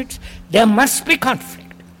opposites, there must be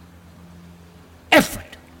conflict,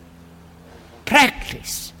 effort,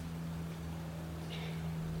 practice.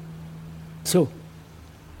 So,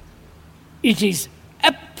 it is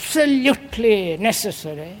absolutely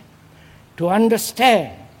necessary to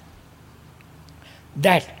understand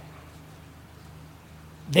that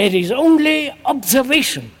there is only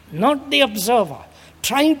observation, not the observer,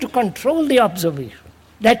 trying to control the observation,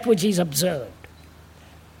 that which is observed.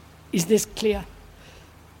 Is this clear?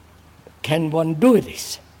 Can one do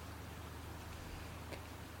this?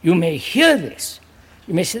 You may hear this.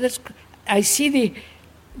 You may say, I see the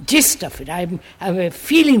gist of it. I have a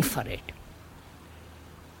feeling for it.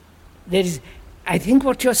 I think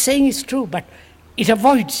what you're saying is true, but it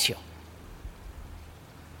avoids you.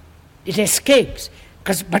 It escapes.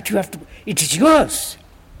 But you have to, it is yours.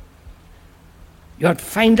 You have to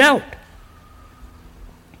find out.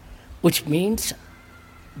 Which means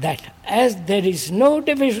that as there is no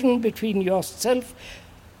division between yourself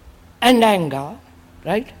and anger,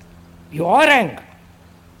 right? You are angry.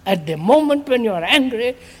 At the moment when you are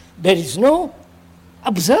angry, there is no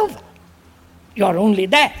observer. You are only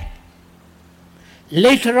there.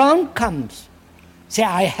 Later on comes, say,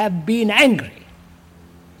 I have been angry.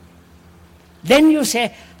 Then you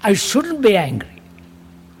say, I shouldn't be angry.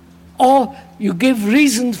 Or you give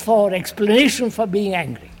reasons for explanation for being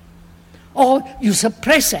angry. Or you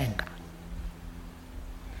suppress anger.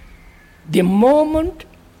 The moment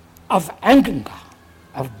of anger,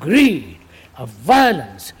 of greed, of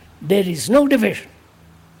violence, there is no division.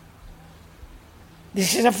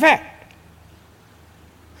 This is a fact.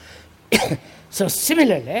 So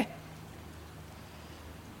similarly,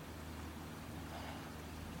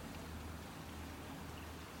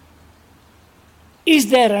 is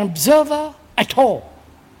there an observer at all?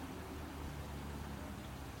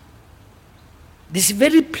 This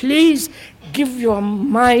very please give your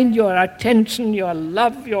mind, your attention, your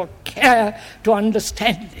love, your care to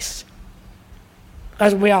understand this.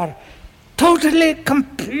 Because we are totally,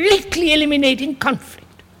 completely eliminating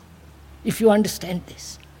conflict if you understand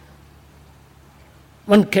this.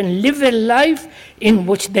 One can live a life in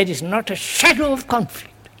which there is not a shadow of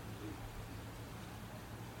conflict.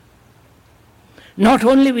 Not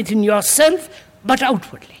only within yourself, but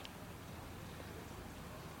outwardly.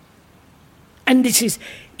 And this is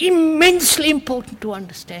immensely important to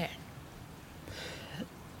understand.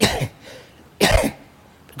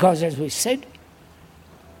 Because as we said,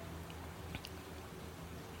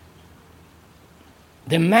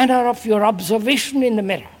 the manner of your observation in the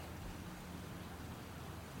mirror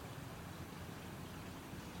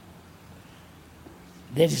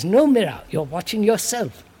there is no mirror, you're watching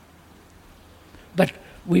yourself. But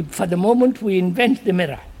for the moment, we invent the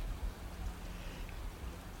mirror.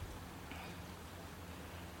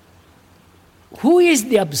 Who is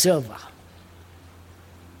the observer?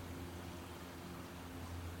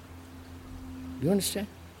 Do you understand?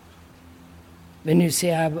 When you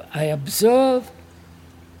say, I observe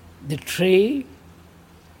the tree,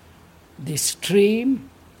 the stream,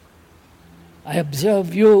 I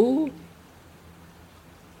observe you,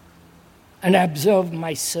 and I observe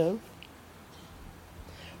myself.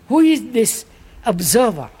 Who is this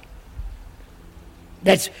observer?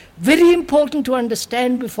 That's very important to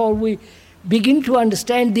understand before we begin to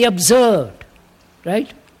understand the observed,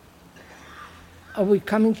 right? Are we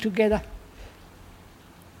coming together?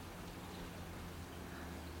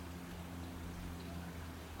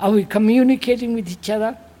 Are we communicating with each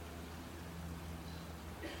other?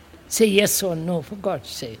 Say yes or no, for God's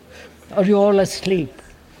sake. Are you all asleep?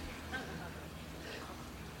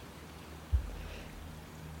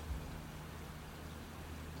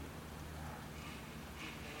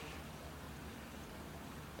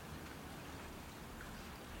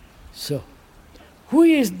 So, who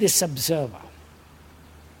is this observer?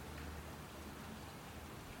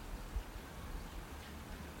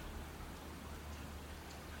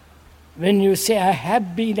 When you say, I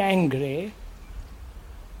have been angry,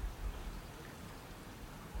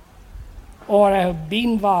 or I have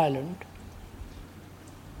been violent,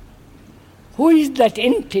 who is that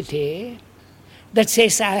entity that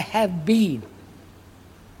says, I have been?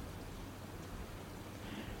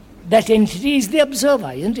 That entity is the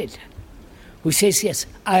observer, isn't it? Who says, yes,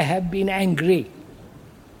 I have been angry.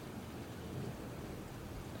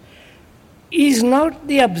 Is not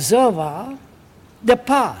the observer the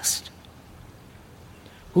past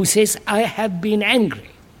who says, I have been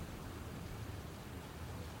angry?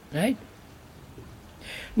 Right?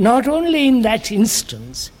 Not only in that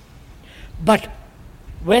instance, but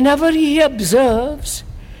whenever he observes,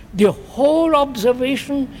 the whole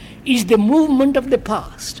observation is the movement of the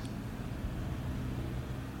past.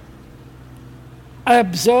 I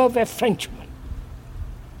observe a Frenchman,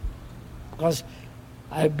 because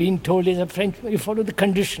I've been told as a Frenchman, you follow the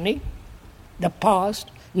conditioning, the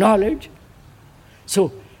past, knowledge.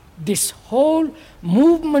 So this whole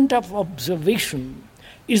movement of observation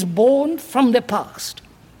is born from the past.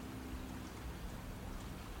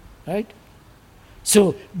 Right?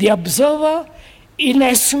 So the observer, in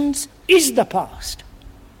essence, is the past.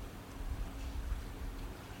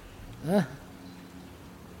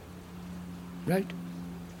 Right?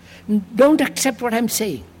 Don't accept what I'm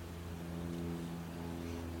saying.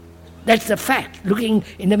 That's the fact. Looking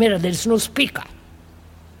in the mirror, there is no speaker.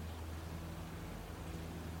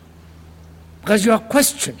 Because you are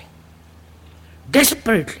questioning.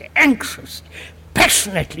 Desperately, anxiously,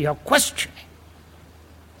 passionately, you are questioning.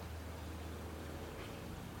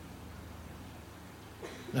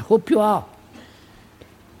 I hope you are.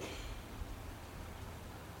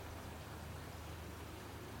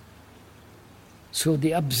 So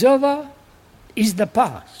the observer is the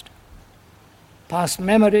past. Past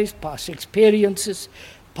memories, past experiences,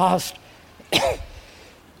 past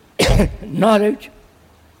knowledge.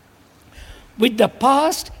 With the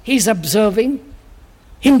past, he is observing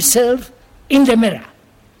himself in the mirror.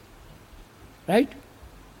 Right?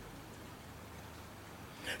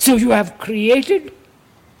 So you have created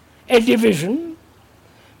a division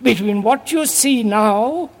between what you see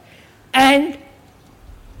now and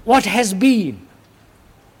what has been.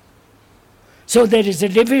 So there is a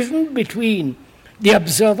division between the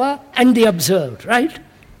observer and the observed, right?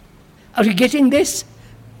 Are you getting this?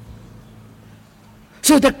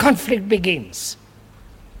 So the conflict begins.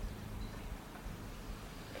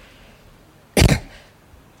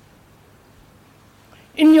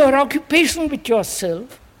 In your occupation with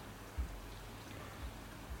yourself,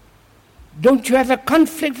 don't you have a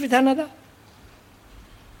conflict with another?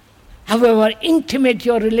 However intimate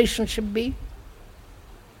your relationship be?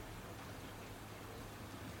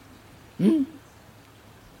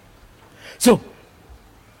 So,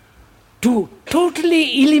 to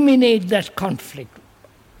totally eliminate that conflict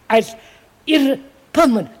as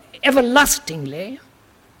permanent, everlastingly,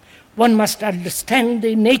 one must understand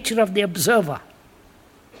the nature of the observer.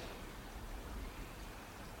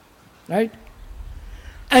 Right?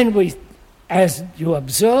 And as you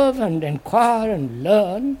observe and inquire and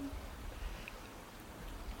learn,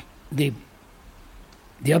 the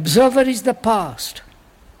observer is the past.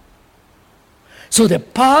 So the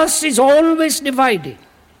past is always dividing.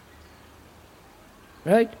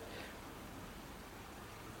 Right?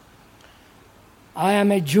 I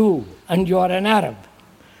am a Jew and you are an Arab.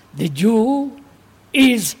 The Jew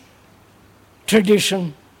is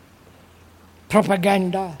tradition,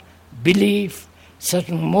 propaganda, belief,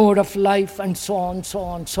 certain mode of life, and so on, so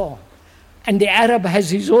on, so on. And the Arab has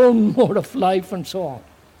his own mode of life and so on.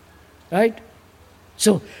 Right?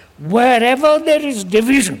 So wherever there is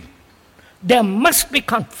division, there must be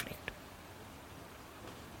conflict.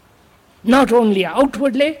 Not only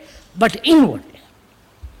outwardly, but inwardly.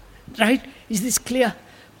 Right? Is this clear?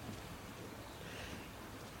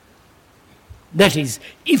 That is,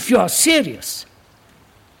 if you are serious,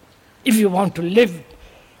 if you want to live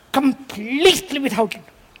completely without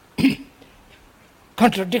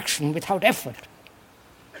contradiction, without effort,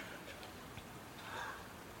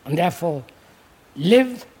 and therefore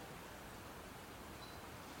live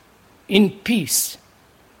in peace,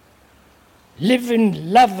 live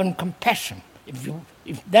in love and compassion.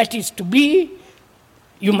 If that is to be,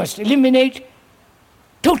 you must eliminate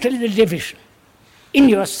totally the division in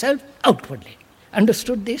yourself outwardly.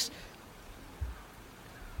 Understood this?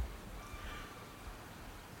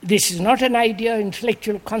 This is not an idea,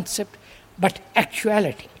 intellectual concept, but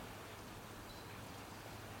actuality.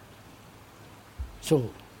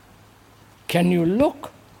 So, can you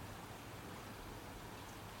look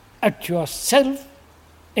at yourself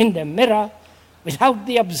in the mirror without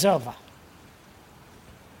the observer?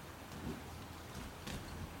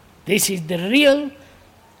 This is the real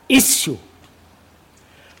issue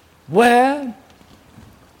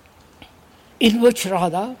in which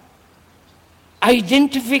rather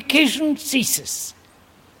identification ceases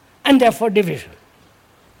and therefore division.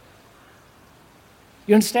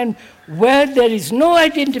 You understand? Where there is no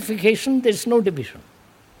identification, there is no division.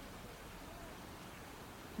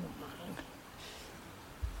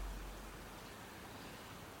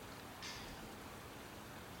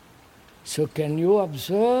 So can you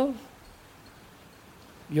observe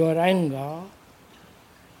your anger,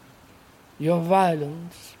 your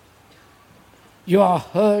violence, your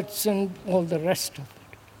hurts and all the rest of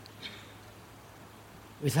it,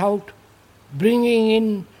 without bringing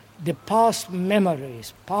in the past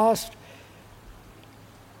memories, past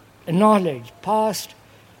knowledge, past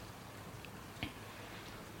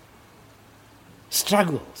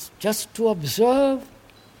struggles, just to observe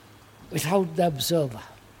without the observer?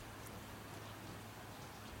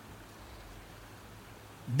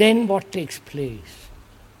 Then what takes place?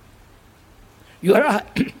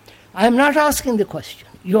 I am not asking the question.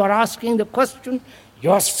 You are asking the question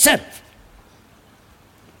yourself.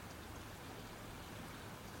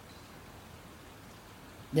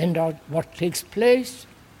 Then what takes place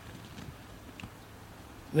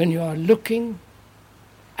when you are looking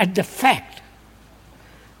at the fact,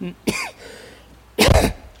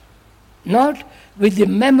 not with the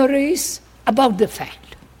memories about the fact.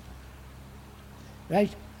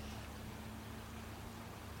 Right?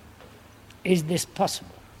 Is this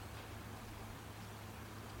possible?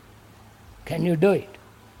 Can you do it?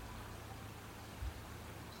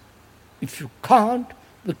 If you can't,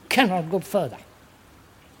 we cannot go further.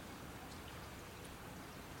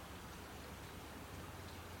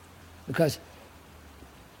 Because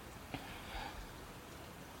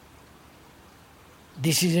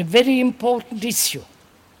this is a very important issue.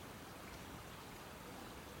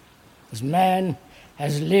 As man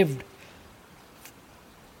has lived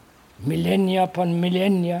millennia upon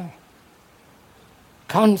millennia,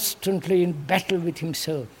 constantly in battle with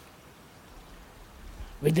himself,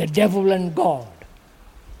 with the devil and God,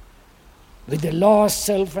 with the lower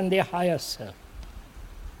self and the higher self.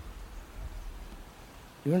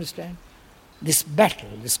 You understand? This battle,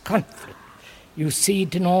 this conflict, you see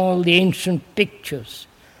it in all the ancient pictures,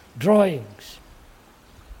 drawings,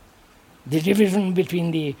 the division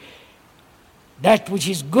between that which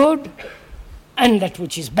is good and that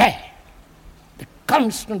which is bad, the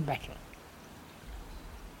constant battle.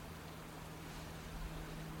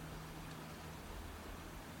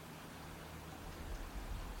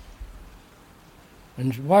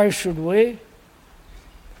 And why should we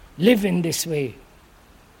live in this way?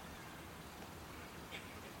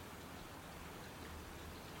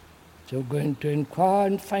 So we're going to inquire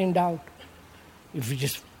and find out if it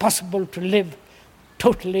is possible to live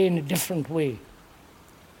totally in a different way.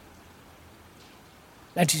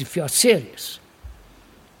 That is, if you are serious.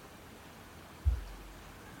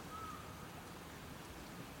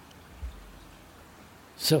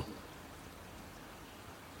 So,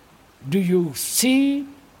 do you see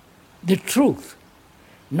the truth?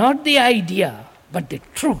 Not the idea, but the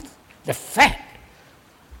truth, the fact,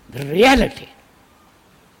 the reality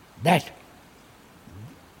that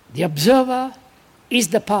the observer is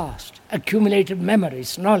the past, accumulated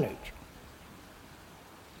memories, knowledge.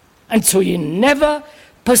 And so he never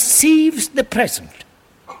perceives the present.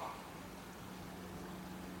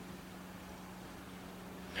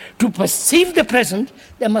 To perceive the present,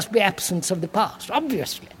 there must be absence of the past,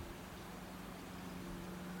 obviously.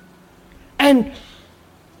 And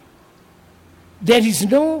there is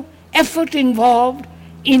no effort involved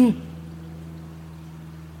in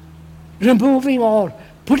removing or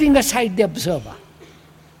putting aside the observer.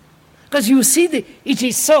 Because you see, it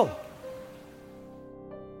is so.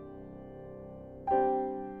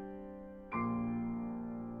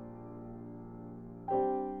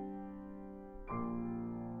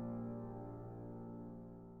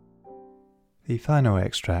 The final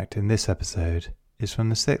extract in this episode is from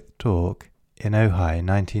the 6th talk in Ojai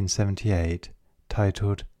 1978,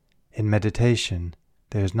 titled, "In Meditation,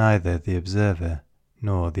 there is neither the observer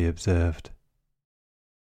nor the observed."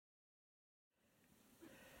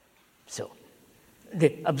 So,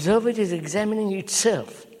 the observer is examining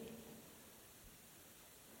itself.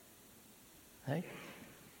 Right?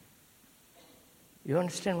 You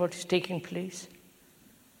understand what is taking place?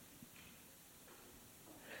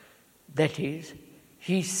 That is,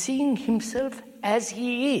 he's seeing himself as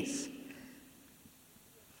he is,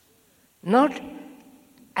 not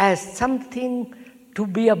as something to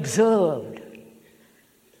be observed.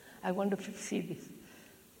 I wonder if you see this.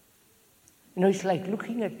 You know, it's like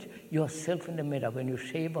looking at yourself in the mirror when you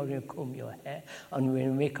shave or you comb your hair or when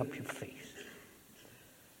you make up your face.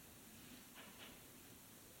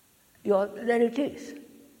 There it is.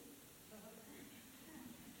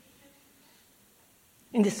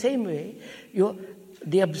 In the same way,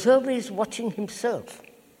 the observer is watching himself.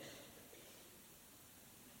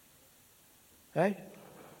 Right?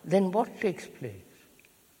 Then what takes place?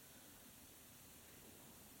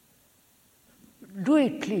 Do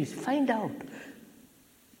it, please. Find out.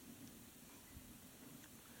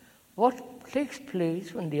 What takes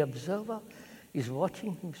place when the observer is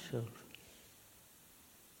watching himself?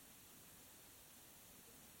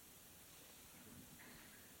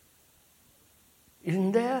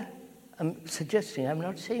 Isn't there? I'm suggesting, I'm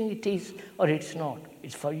not saying it is or it's not.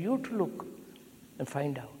 It's for you to look and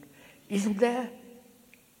find out. Isn't there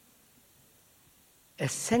a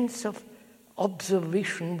sense of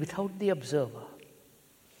observation without the observer?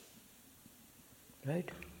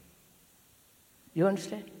 Right? You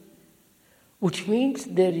understand? Which means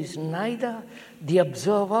there is neither the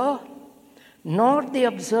observer nor the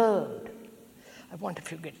observed. I wonder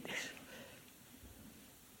if you get this.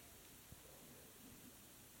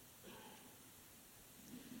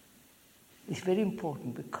 It's very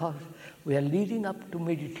important because we are leading up to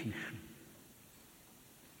meditation.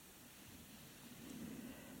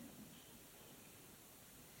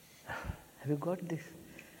 Have you got this?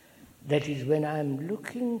 That is, when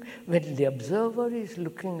the observer is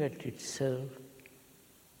looking at itself,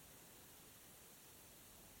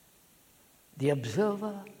 the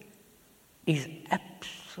observer is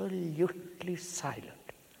absolutely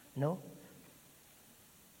silent. No?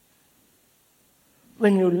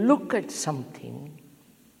 when you look at something,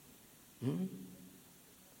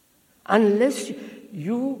 unless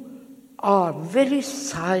you are very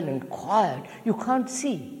silent, quiet, you can't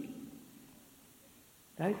see.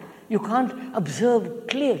 Right? You can't observe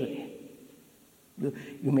clearly.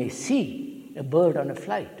 You may see a bird on a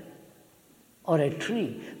flight or a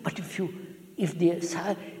tree, but if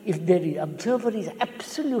the observer is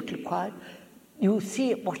absolutely quiet, you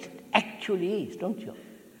see what it actually is, don't you?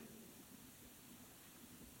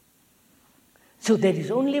 So there is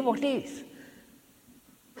only what is,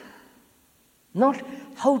 not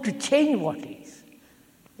how to change what is.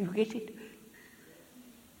 You get it?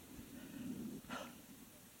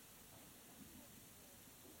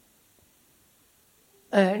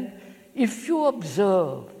 And if you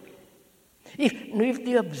observe, if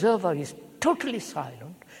the observer is totally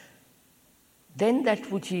silent, then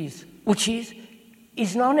that which is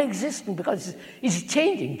non-existent, because it's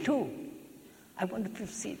changing too. I want you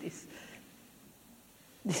to see this.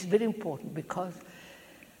 This is very important, because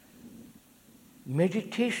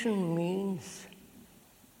meditation means,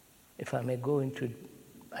 if I may go into it,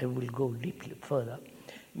 I will go deeply further.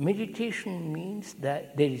 Meditation means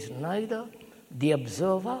that there is neither the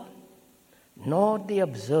observer nor the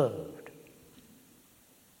observed.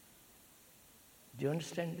 Do you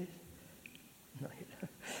understand this? No.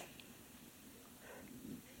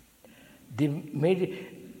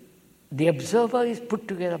 The observer is put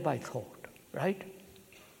together by thought, right?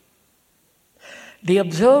 The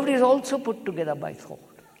observed is also put together by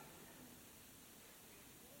thought.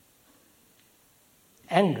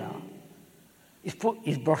 Anger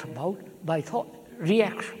is brought about by thought,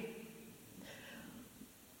 reaction.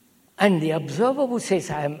 And the observer who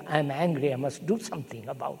says, I'm angry, I must do something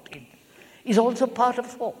about it, is also part of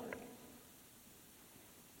thought.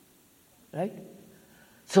 Right?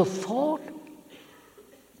 So thought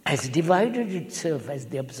has divided itself as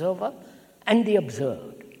the observer and the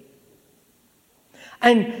observed,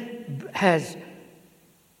 and has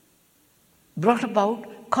brought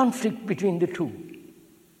about conflict between the two.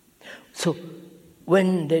 So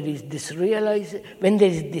when there is this when there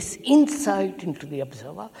is this insight into the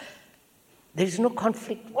observer, there is no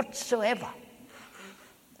conflict whatsoever.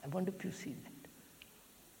 I wonder if you see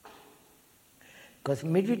that. Because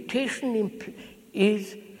meditation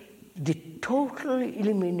is the total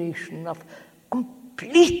elimination of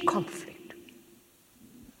complete conflict.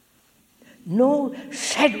 No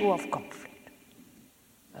shadow of conflict.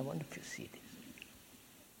 I wonder if you see this.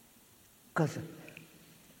 Because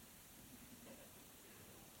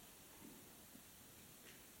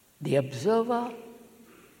the observer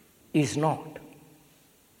is not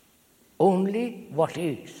only what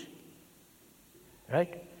is.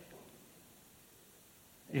 Right?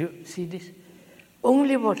 You see this?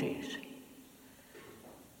 Only what is.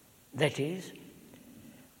 That is,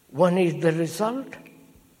 one is the result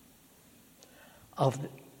of the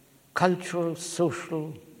cultural,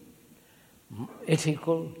 social,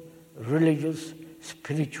 ethical, religious,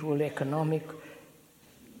 spiritual, economic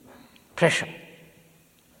pressure.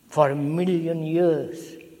 For 1 million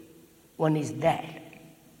years, one is that.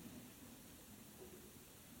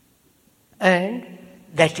 And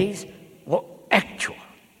that is actual.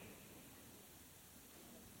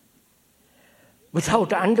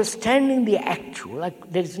 Without understanding the actual,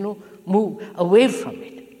 there is no move away from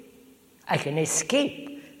it. I can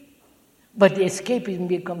escape, but the escapism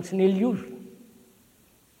becomes an illusion.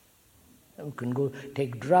 You can go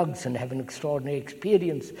take drugs and have an extraordinary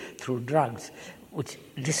experience through drugs, which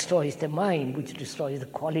destroys the mind, which destroys the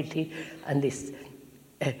quality and this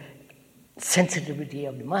sensitivity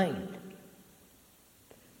of the mind.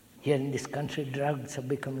 Here in this country, drugs are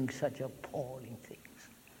becoming such appalling things.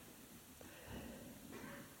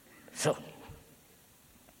 So,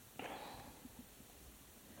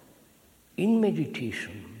 in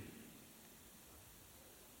meditation,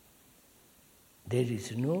 there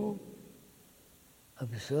is no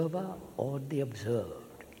observer or the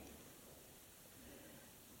observed.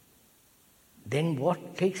 Then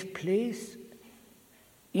what takes place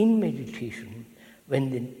in meditation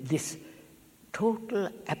when this total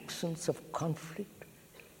absence of conflict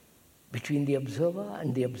between the observer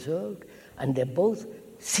and the observed, and they both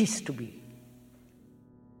cease to be.